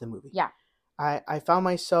attention to the movie. Yeah. I found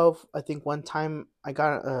myself, I think one time I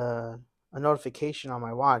got a notification on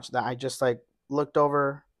my watch that I just like looked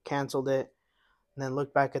over, canceled it, and then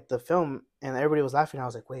looked back at the film, and everybody was laughing. I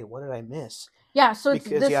was like, wait, what did I miss? Yeah, so this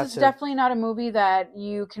is definitely not a movie that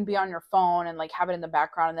you can be on your phone and like have it in the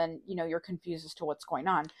background and then, you know, you're confused as to what's going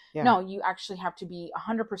on. Yeah. No, you actually have to be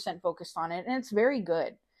 100% focused on it, and it's very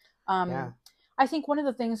good. I think one of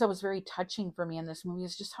the things that was very touching for me in this movie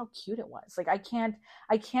is just how cute it was. Like I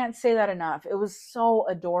can't say that enough. It was so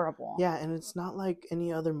adorable. Yeah, and it's not like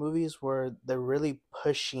any other movies where they're really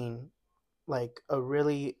pushing like a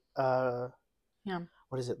really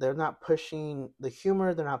what is it? They're not pushing the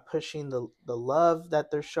humor. They're not pushing the love that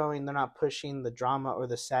they're showing. They're not pushing the drama or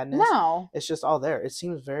the sadness. No. It's just all there. It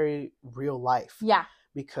seems very real life. Yeah.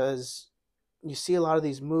 Because you see a lot of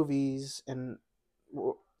these movies and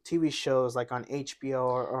TV shows like on HBO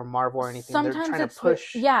or Marvel or anything. Sometimes they're trying to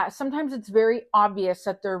push. Yeah. Sometimes it's very obvious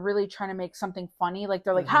that they're really trying to make something funny. Like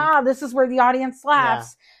they're like, this is where the audience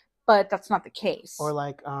laughs. Yeah. But that's not the case. Or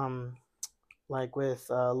like with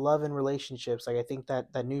love and relationships, like I think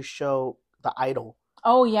that new show, The Idol.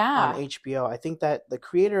 Oh yeah. On HBO. I think that the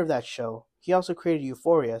creator of that show, he also created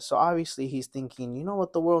Euphoria. So obviously he's thinking, you know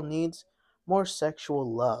what the world needs? More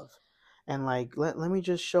sexual love. And like let me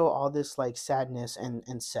just show all this like sadness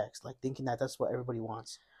and sex, like thinking that that's what everybody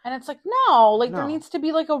wants. And it's like, no, there needs to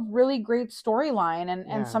be like a really great storyline.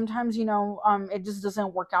 And sometimes, you know, it just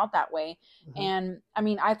doesn't work out that way. Mm-hmm. And I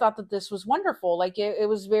mean, I thought that this was wonderful. Like it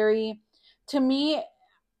was very, to me,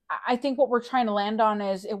 I think what we're trying to land on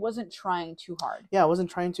is it wasn't trying too hard. Yeah, it wasn't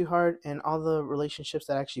trying too hard, and all the relationships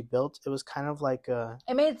that actually built, it was kind of like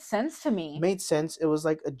it made sense to me. Made sense. It was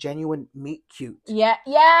like a genuine meet cute. Yeah,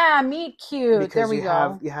 meet cute. Because there we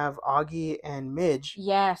go. You have Augie and Midge.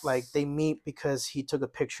 Yes. Like they meet because he took a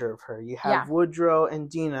picture of her. You have Woodrow and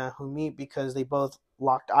Dina who meet because they both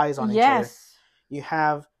locked eyes on each other. You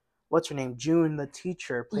have what's her name, June, the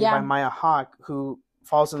teacher, played by Maya Hawke, who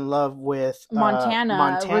falls in love with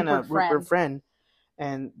Montana, Rupert Friend,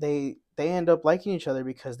 and they end up liking each other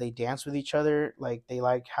because they dance with each other. Like they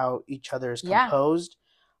like how each other is composed.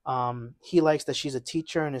 He likes that she's a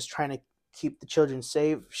teacher and is trying to keep the children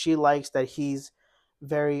safe. She likes that he's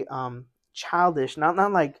very childish, not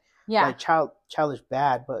like childish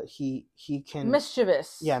bad, but he can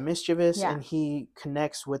mischievous, and he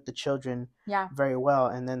connects with the children very well,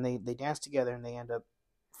 and then they dance together and they end up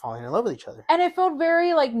falling in love with each other. And it felt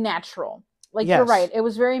very like natural. Like you're right, it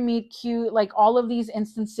was very meet cute. Like all of these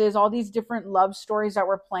instances, all these different love stories that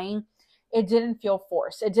we're playing, it didn't feel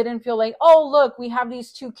forced. It didn't feel like, oh look, we have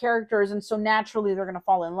these two characters and so naturally they're gonna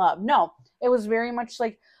fall in love. No, it was very much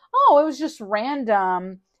like, oh, it was just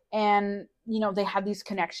random, and they had these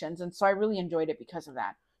connections, and so I really enjoyed it because of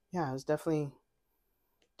that. Yeah, it was definitely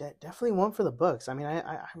one for the books. I mean,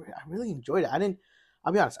 I really enjoyed it.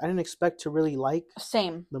 I'll be honest, I didn't expect to really like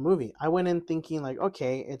the movie. I went in thinking like,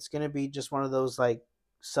 okay, it's gonna be just one of those like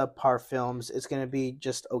subpar films. It's gonna be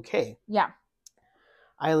just okay. Yeah.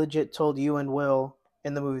 I legit told you and Will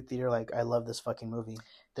in the movie theater, like, I love this fucking movie.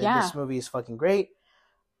 This movie is fucking great.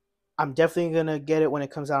 I'm definitely gonna get it when it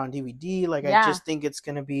comes out on DVD. Like, I just think it's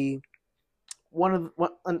gonna be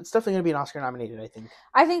it's definitely gonna be an Oscar nominated, I think.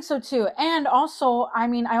 I think so too. And also, I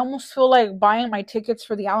mean, I almost feel like buying my tickets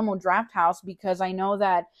for the Alamo Drafthouse, because I know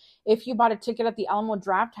that if you bought a ticket at the Alamo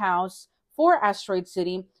Drafthouse for Asteroid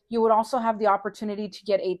City, you would also have the opportunity to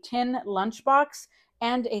get a tin lunchbox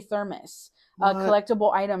and a thermos.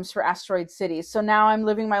 Collectible items for Asteroid City. So now I'm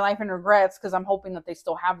living my life in regrets because I'm hoping that they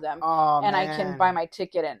still have them. Oh, and man. I can buy my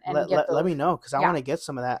ticket and get those. Let me know, because I want to get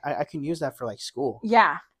some of that. I can use that for like school.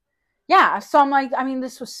 Yeah. So I'm like, I mean,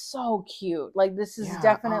 this was so cute. Like, this is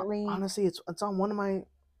definitely honestly, it's on one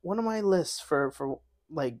of my lists for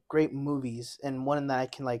like great movies, and one that I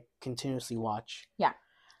can like continuously watch. Yeah.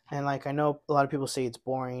 And like, I know a lot of people say it's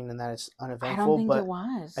boring and that it's uneventful. I don't think but it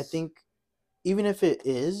was. I think even if it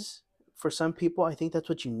is, for some people, I think that's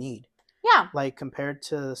what you need. Yeah. Like, compared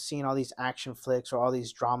to seeing all these action flicks or all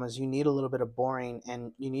these dramas, you need a little bit of boring,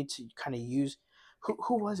 and you need to kind of use.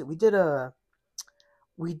 Who was it? We did an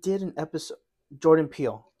episode. Jordan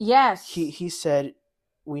Peele. Yes. He said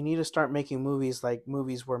we need to start making movies like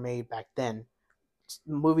movies were made back then.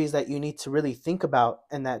 Movies that you need to really think about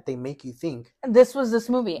and that they make you think. This was this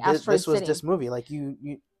movie, Asteroid City. This was this movie. Like,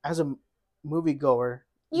 you as a moviegoer.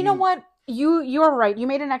 You know what? You're right. You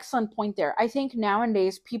made an excellent point there. I think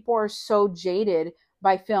nowadays people are so jaded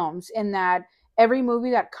by films in that every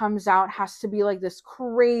movie that comes out has to be like this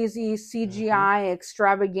crazy CGI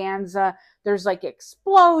extravaganza. There's like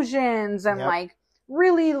explosions and like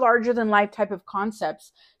really larger than life type of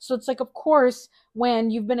concepts. So it's like, of course,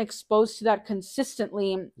 when you've been exposed to that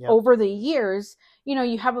consistently over the years,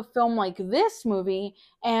 you have a film like this movie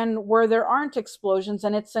and where there aren't explosions,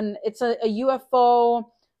 and it's a UFO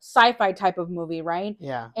sci-fi type of movie, right?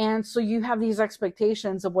 Yeah. And so you have these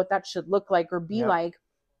expectations of what that should look like or be like.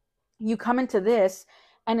 You come into this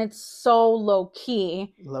and it's so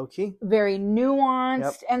low-key, very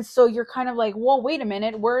nuanced, and so you're kind of like, well, wait a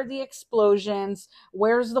minute, where are the explosions?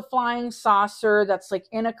 Where's the flying saucer that's like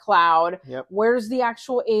in a cloud? Where's the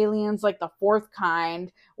actual aliens, like the fourth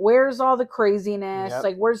kind? Where's all the craziness?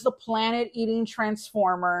 Like, where's the planet-eating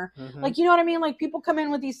transformer? Like, you know what I mean? Like, people come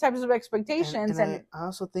in with these types of expectations, and I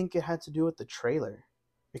also think it had to do with the trailer,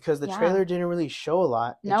 because the trailer didn't really show a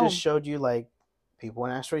lot. It just showed you like people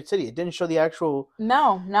in Asteroid City. It didn't show the actual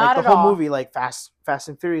not like at the whole all. movie, like Fast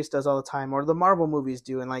and Furious does all the time, or the Marvel movies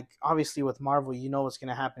do. And like, obviously with Marvel, you know what's going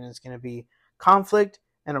to happen. It's going to be conflict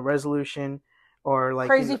and a resolution, or like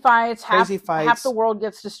crazy fights. Half the world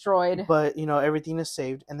gets destroyed, but everything is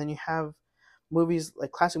saved. And then you have movies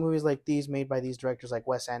like classic movies like these made by these directors like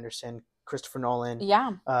Wes Anderson, Christopher Nolan,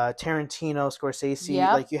 Tarantino, Scorsese.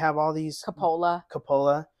 Like, you have all these Coppola,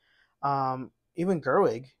 even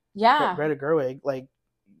Gerwig. Greta Gerwig. Like,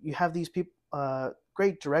 you have these people,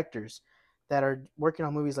 great directors that are working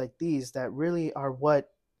on movies like these that really are what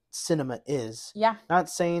cinema is. Yeah. Not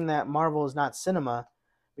saying that Marvel is not cinema,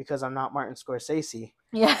 because I'm not Martin Scorsese.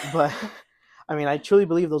 Yeah. But I mean, I truly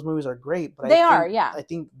believe those movies are great. But I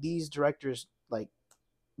think these directors, like,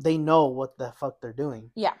 they know what the fuck they're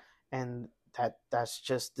doing. Yeah. And this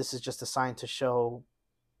is just a sign to show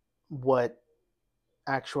what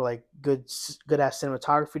actual like good ass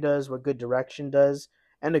cinematography does, what good direction does,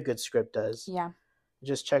 and a good script does. Yeah. It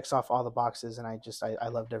just checks off all the boxes, and I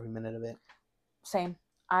loved every minute of it. Same.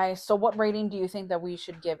 So what rating do you think that we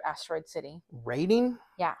should give Asteroid City? Rating?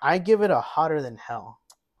 Yeah. I give it a hotter than hell.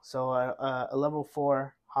 So a level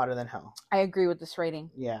 4 hotter than hell. I agree with this rating.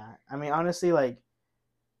 Yeah. I mean, honestly, like,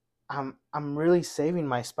 I'm really saving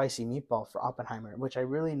my spicy meatball for Oppenheimer, which I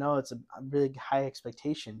really know it's a really high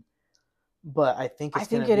expectation. But I think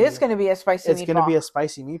it is going to be a spicy meatball. It's going to be a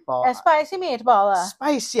spicy meatball. A spicy meatball.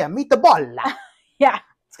 Spicy meatball. Yeah,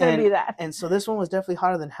 it's going to be that. And so this one was definitely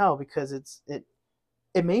hotter than hell because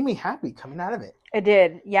it made me happy coming out of it. It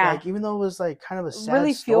did, yeah. Like, even though it was like kind of a sad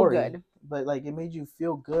really story, feel good. But like it made you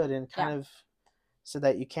feel good and kind of so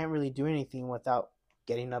that you can't really do anything without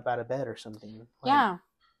getting up out of bed or something. Like, yeah.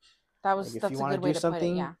 That's if a you good way to put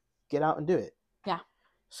it. Yeah. Get out and do it. Yeah.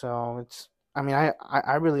 So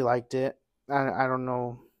I really liked it. I don't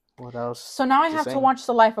know what else. So now I have to watch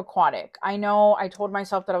The Life Aquatic. I know I told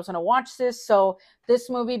myself that I was going to watch this. So this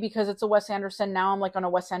movie, because it's a Wes Anderson, now I'm like on a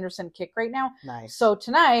Wes Anderson kick right now. Nice. So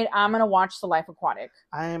tonight I'm going to watch The Life Aquatic.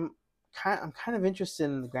 I'm kind of interested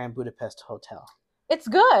in the Grand Budapest Hotel. It's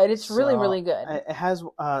good. It's really, really good. It has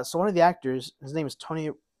so one of the actors, his name is Tony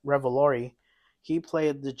Revolori. He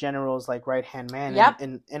played the general's like right-hand man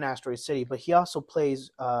in Asteroid City, but he also plays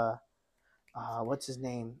what's his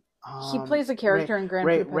name? He plays a character in Grand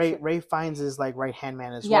Budapest. Ray Fiennes' like right-hand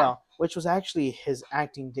man as well, which was actually his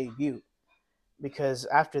acting debut. Because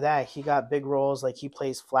after that, he got big roles, like he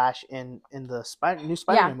plays Flash in the new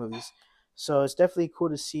Spider-Man movies. So it's definitely cool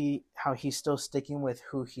to see how he's still sticking with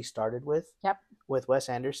who he started with. Yep. With Wes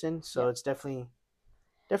Anderson. So it's definitely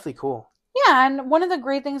cool. Yeah, and one of the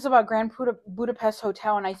great things about Grand Budapest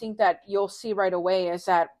Hotel, and I think that you'll see right away, is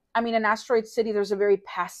that, I mean, in Asteroid City, there's a very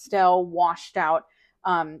pastel, washed out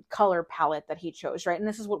color palette that he chose, right? And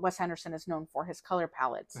this is what Wes Anderson is known for, his color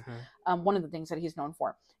palettes. Mm-hmm. One of the things that he's known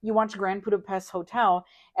for. You watch Grand Budapest Hotel,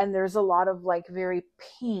 and there's a lot of like very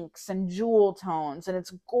pinks and jewel tones, and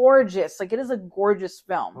it's gorgeous. Like, it is a gorgeous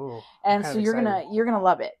film. Ooh, and so you're gonna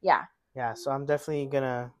love it. Yeah. Yeah. So I'm definitely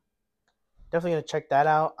gonna check that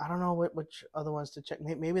out. I don't know which other ones to check.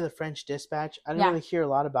 Maybe the French Dispatch. I didn't really hear a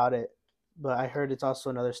lot about it, but I heard it's also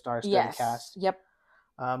another star-studded cast. Yep.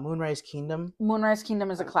 Moonrise Kingdom. Moonrise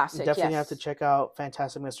Kingdom is a classic. Definitely have to check out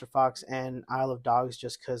Fantastic Mr. Fox and Isle of Dogs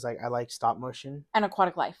just because I like stop motion. And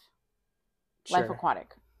Aquatic Life. Sure. Life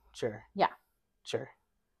Aquatic. Sure. Yeah. Sure.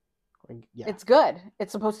 Yeah. It's good.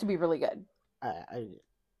 It's supposed to be really good.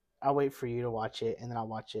 I'll wait for you to watch it, and then I'll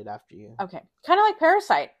watch it after you. Okay. Kind of like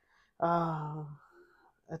Parasite. I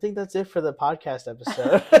think that's it for the podcast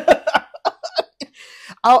episode.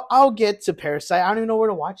 I'll get to Parasite. I don't even know where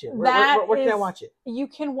to watch it. Where can I watch it? You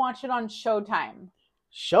can watch it on Showtime.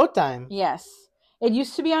 Showtime? Yes. It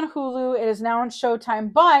used to be on Hulu. It is now on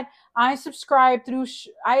Showtime. But I subscribe to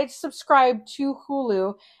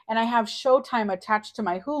Hulu, and I have Showtime attached to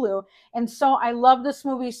my Hulu. And so I love this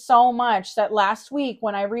movie so much that last week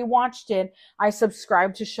when I rewatched it, I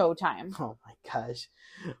subscribed to Showtime. Oh my gosh.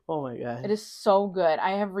 Oh my god. It is so good.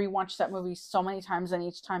 I have rewatched that movie so many times, and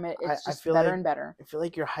each time it's just better and better. I feel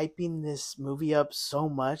like you're hyping this movie up so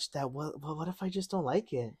much that what if I just don't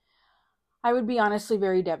like it? I would be honestly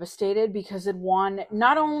very devastated because it won.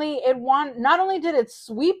 Not only did it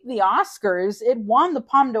sweep the Oscars, it won the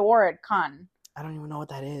Palme d'Or at Cannes. I don't even know what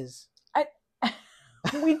that is.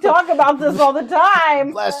 We talk about this all the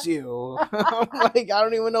time. Bless you. I'm like, I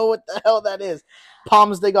don't even know what the hell that is.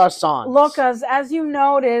 Palmes de Garçons. Lucas, as you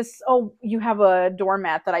notice, you have a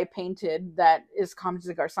doormat that I painted that is Palmes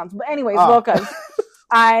de Garçons. But anyways, Lucas,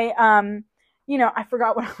 I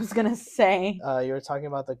forgot what I was gonna say. You were talking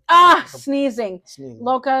about the sneezing.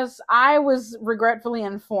 Lucas, I was regretfully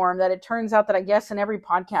informed that it turns out that I guess in every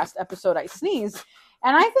podcast episode I sneeze,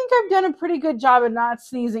 and I think I've done a pretty good job at not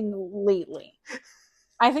sneezing lately.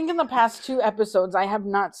 I think in the past 2 episodes, I have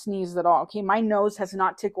not sneezed at all. Okay, my nose has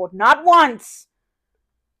not tickled. Not once.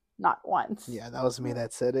 Not once. Yeah, that was me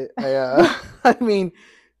that said it. I mean,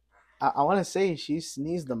 I want to say she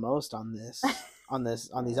sneezed the most on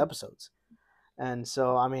these episodes. And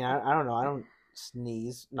so, I mean, I don't know. I don't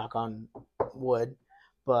sneeze, knock on wood,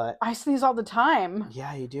 but... I sneeze all the time.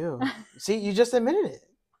 Yeah, you do. See, you just admitted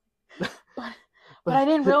it. But I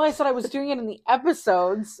didn't realize that I was doing it in the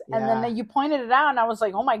episodes. And then you pointed it out, and I was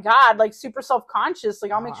like, oh my God, like super self-conscious.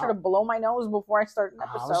 Like, I'll make sure to blow my nose before I start an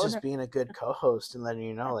episode. I was just being a good co-host and letting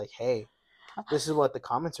you know, like, hey, this is what the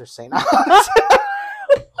comments are saying.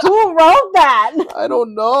 Who wrote that? I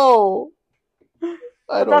don't know.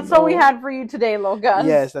 That's all we had for you today, Lucas.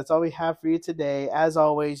 Yes, that's all we have for you today. As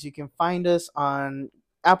always, you can find us on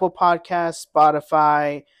Apple Podcasts,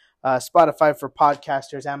 Spotify, Spotify for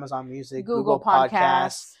podcasters, Amazon Music, Google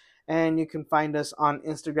Podcasts. And you can find us on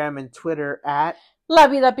Instagram and Twitter at La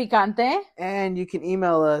Vida Picante. And you can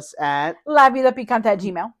email us at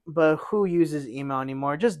lavidapicante@gmail.com. But who uses email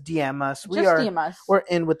anymore? Just DM us. DM us. We're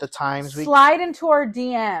in with the times. Slide into our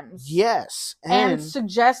DMs. Yes. And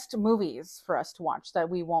suggest movies for us to watch that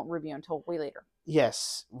we won't review until way later.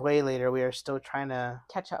 Yes, way later. We are still trying to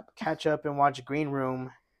catch up and watch Green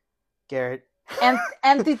Room, Garrett. And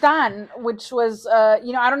Titan, which was, I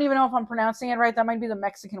don't even know if I'm pronouncing it right. That might be the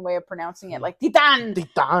Mexican way of pronouncing it, like Titan.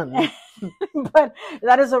 But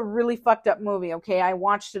that is a really fucked up movie, okay? I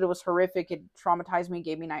watched it. It was horrific. It traumatized me,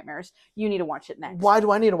 gave me nightmares. You need to watch it next. Why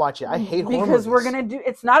do I need to watch it? I hate horror movies. Because we're going to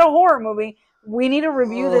it's not a horror movie. We need to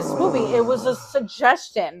review this movie. It was a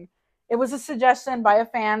suggestion. It was a suggestion by our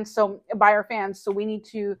fans, so we need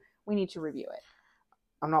to review it.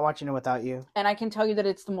 I'm not watching it without you. And I can tell you that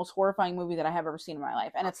it's the most horrifying movie that I have ever seen in my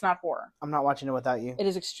life. And it's not horror. I'm not watching it without you. It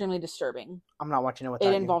is extremely disturbing. I'm not watching it without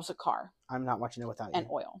you. It involves a car. I'm not watching it without you. And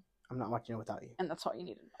oil. I'm not watching it without you. And that's all you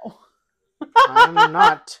need to know. I'm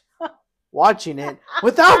not watching it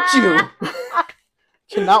without you.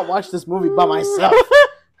 Cannot watch this movie by myself.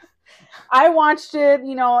 I watched it,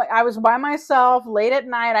 I was by myself late at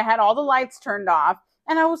night. I had all the lights turned off.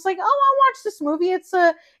 And I was like, oh, I'll watch this movie. It's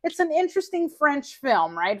an interesting French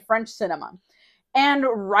film, right? French cinema. And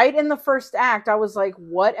right in the first act, I was like,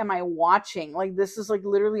 what am I watching? Like, this is like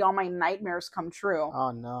literally all my nightmares come true.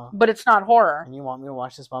 Oh, no. But it's not horror. And you want me to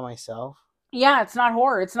watch this by myself? Yeah, it's not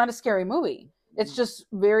horror. It's not a scary movie. It's just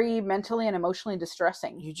very mentally and emotionally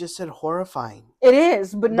distressing. You just said horrifying. It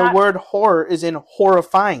is, but not... The word horror is in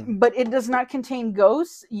horrifying. But it does not contain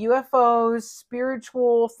ghosts, UFOs,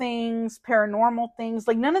 spiritual things, paranormal things.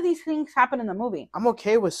 Like, none of these things happen in the movie. I'm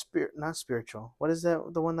okay with not spiritual. What is that?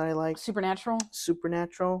 The one that I like? Supernatural.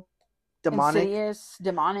 Demonic.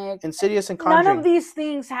 Insidious and Conjuring. None of these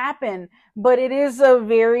things happen, but it is a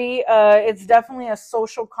very, it's definitely a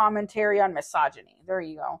social commentary on misogyny. There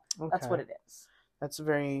you go. Okay. That's what it is. That's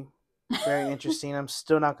very, very interesting. I'm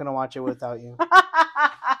still not going to watch it without you.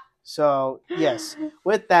 So, yes.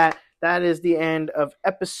 With that is the end of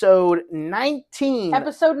episode 19.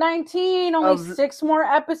 Episode 19. Only 6 more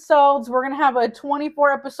episodes. We're going to have a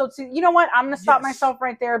 24-episode season. You know what? I'm going to stop myself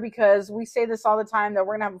right there because we say this all the time that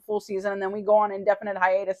we're going to have a full season and then we go on indefinite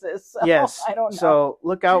hiatuses. So yes. I don't know. So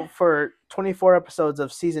look out for 24 episodes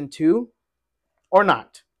of season 2 or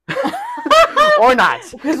not. Or not,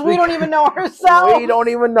 because we don't even know ourselves. We don't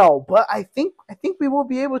even know, but I think we will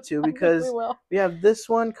be able to because we have this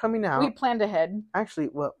one coming out. We planned ahead. Actually,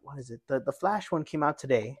 what is it? The Flash one came out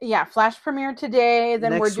today. Yeah, Flash premiered today.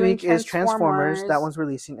 Then next we're doing week is Transformers. That one's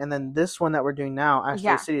releasing, and then this one that we're doing now,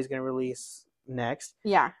 Astro City, is going to release next.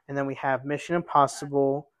 Yeah, and then we have Mission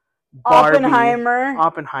Impossible, Barbie,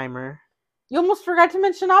 Oppenheimer. You almost forgot to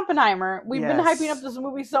mention Oppenheimer. We've been hyping up this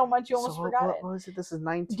movie so much, you almost forgot it. What was it? This is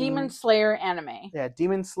 19. Demon Slayer anime. Yeah,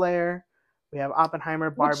 Demon Slayer. We have Oppenheimer,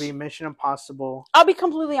 Barbie, Mission Impossible. I'll be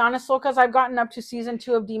completely honest, though, because I've gotten up to season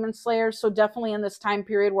 2 of Demon Slayer, so definitely in this time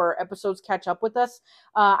period where episodes catch up with us,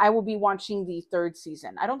 I will be watching the 3rd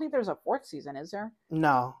season. I don't think there's a 4th season, is there?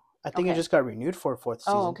 No. I think it just got renewed for a 4th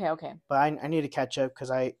season. Oh, okay. But I need to catch up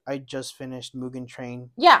because I just finished Mugen Train.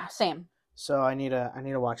 Yeah, same. So I need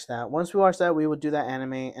to watch that. Once we watch that, we will do that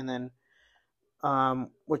anime, and then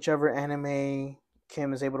whichever anime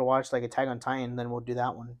Kim is able to watch, like Attack on Titan, then we'll do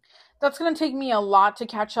that one. That's going to take me a lot to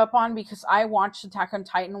catch up on because I watched Attack on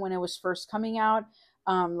Titan when it was first coming out,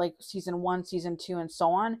 like season 1, season 2, and so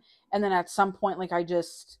on. And then at some point, like I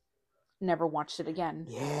just never watched it again.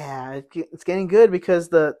 Yeah, it's getting good because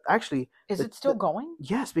is it still going?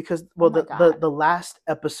 Yes, because the last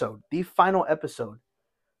episode, the final episode,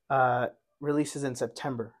 releases in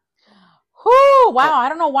September. Whoo! Wow, I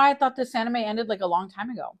don't know why I thought this anime ended like a long time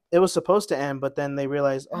ago. It was supposed to end, but then they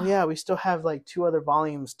realized, oh yeah, we still have like 2 other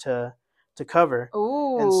volumes to cover.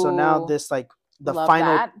 Ooh! And so now this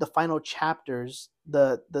the final chapters,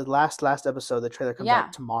 the last episode, the trailer comes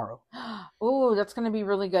out tomorrow. Ooh, that's gonna be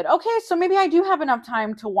really good. Okay, so maybe I do have enough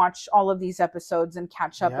time to watch all of these episodes and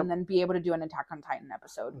catch up, and then be able to do an Attack on Titan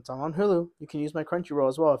episode. It's all on Hulu. You can use my Crunchyroll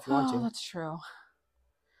as well if you want to. Oh, that's true.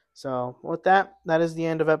 So with that is the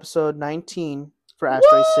end of episode 19 for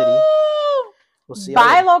Asteroid City. We'll see you.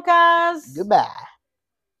 Bye, locas. Goodbye.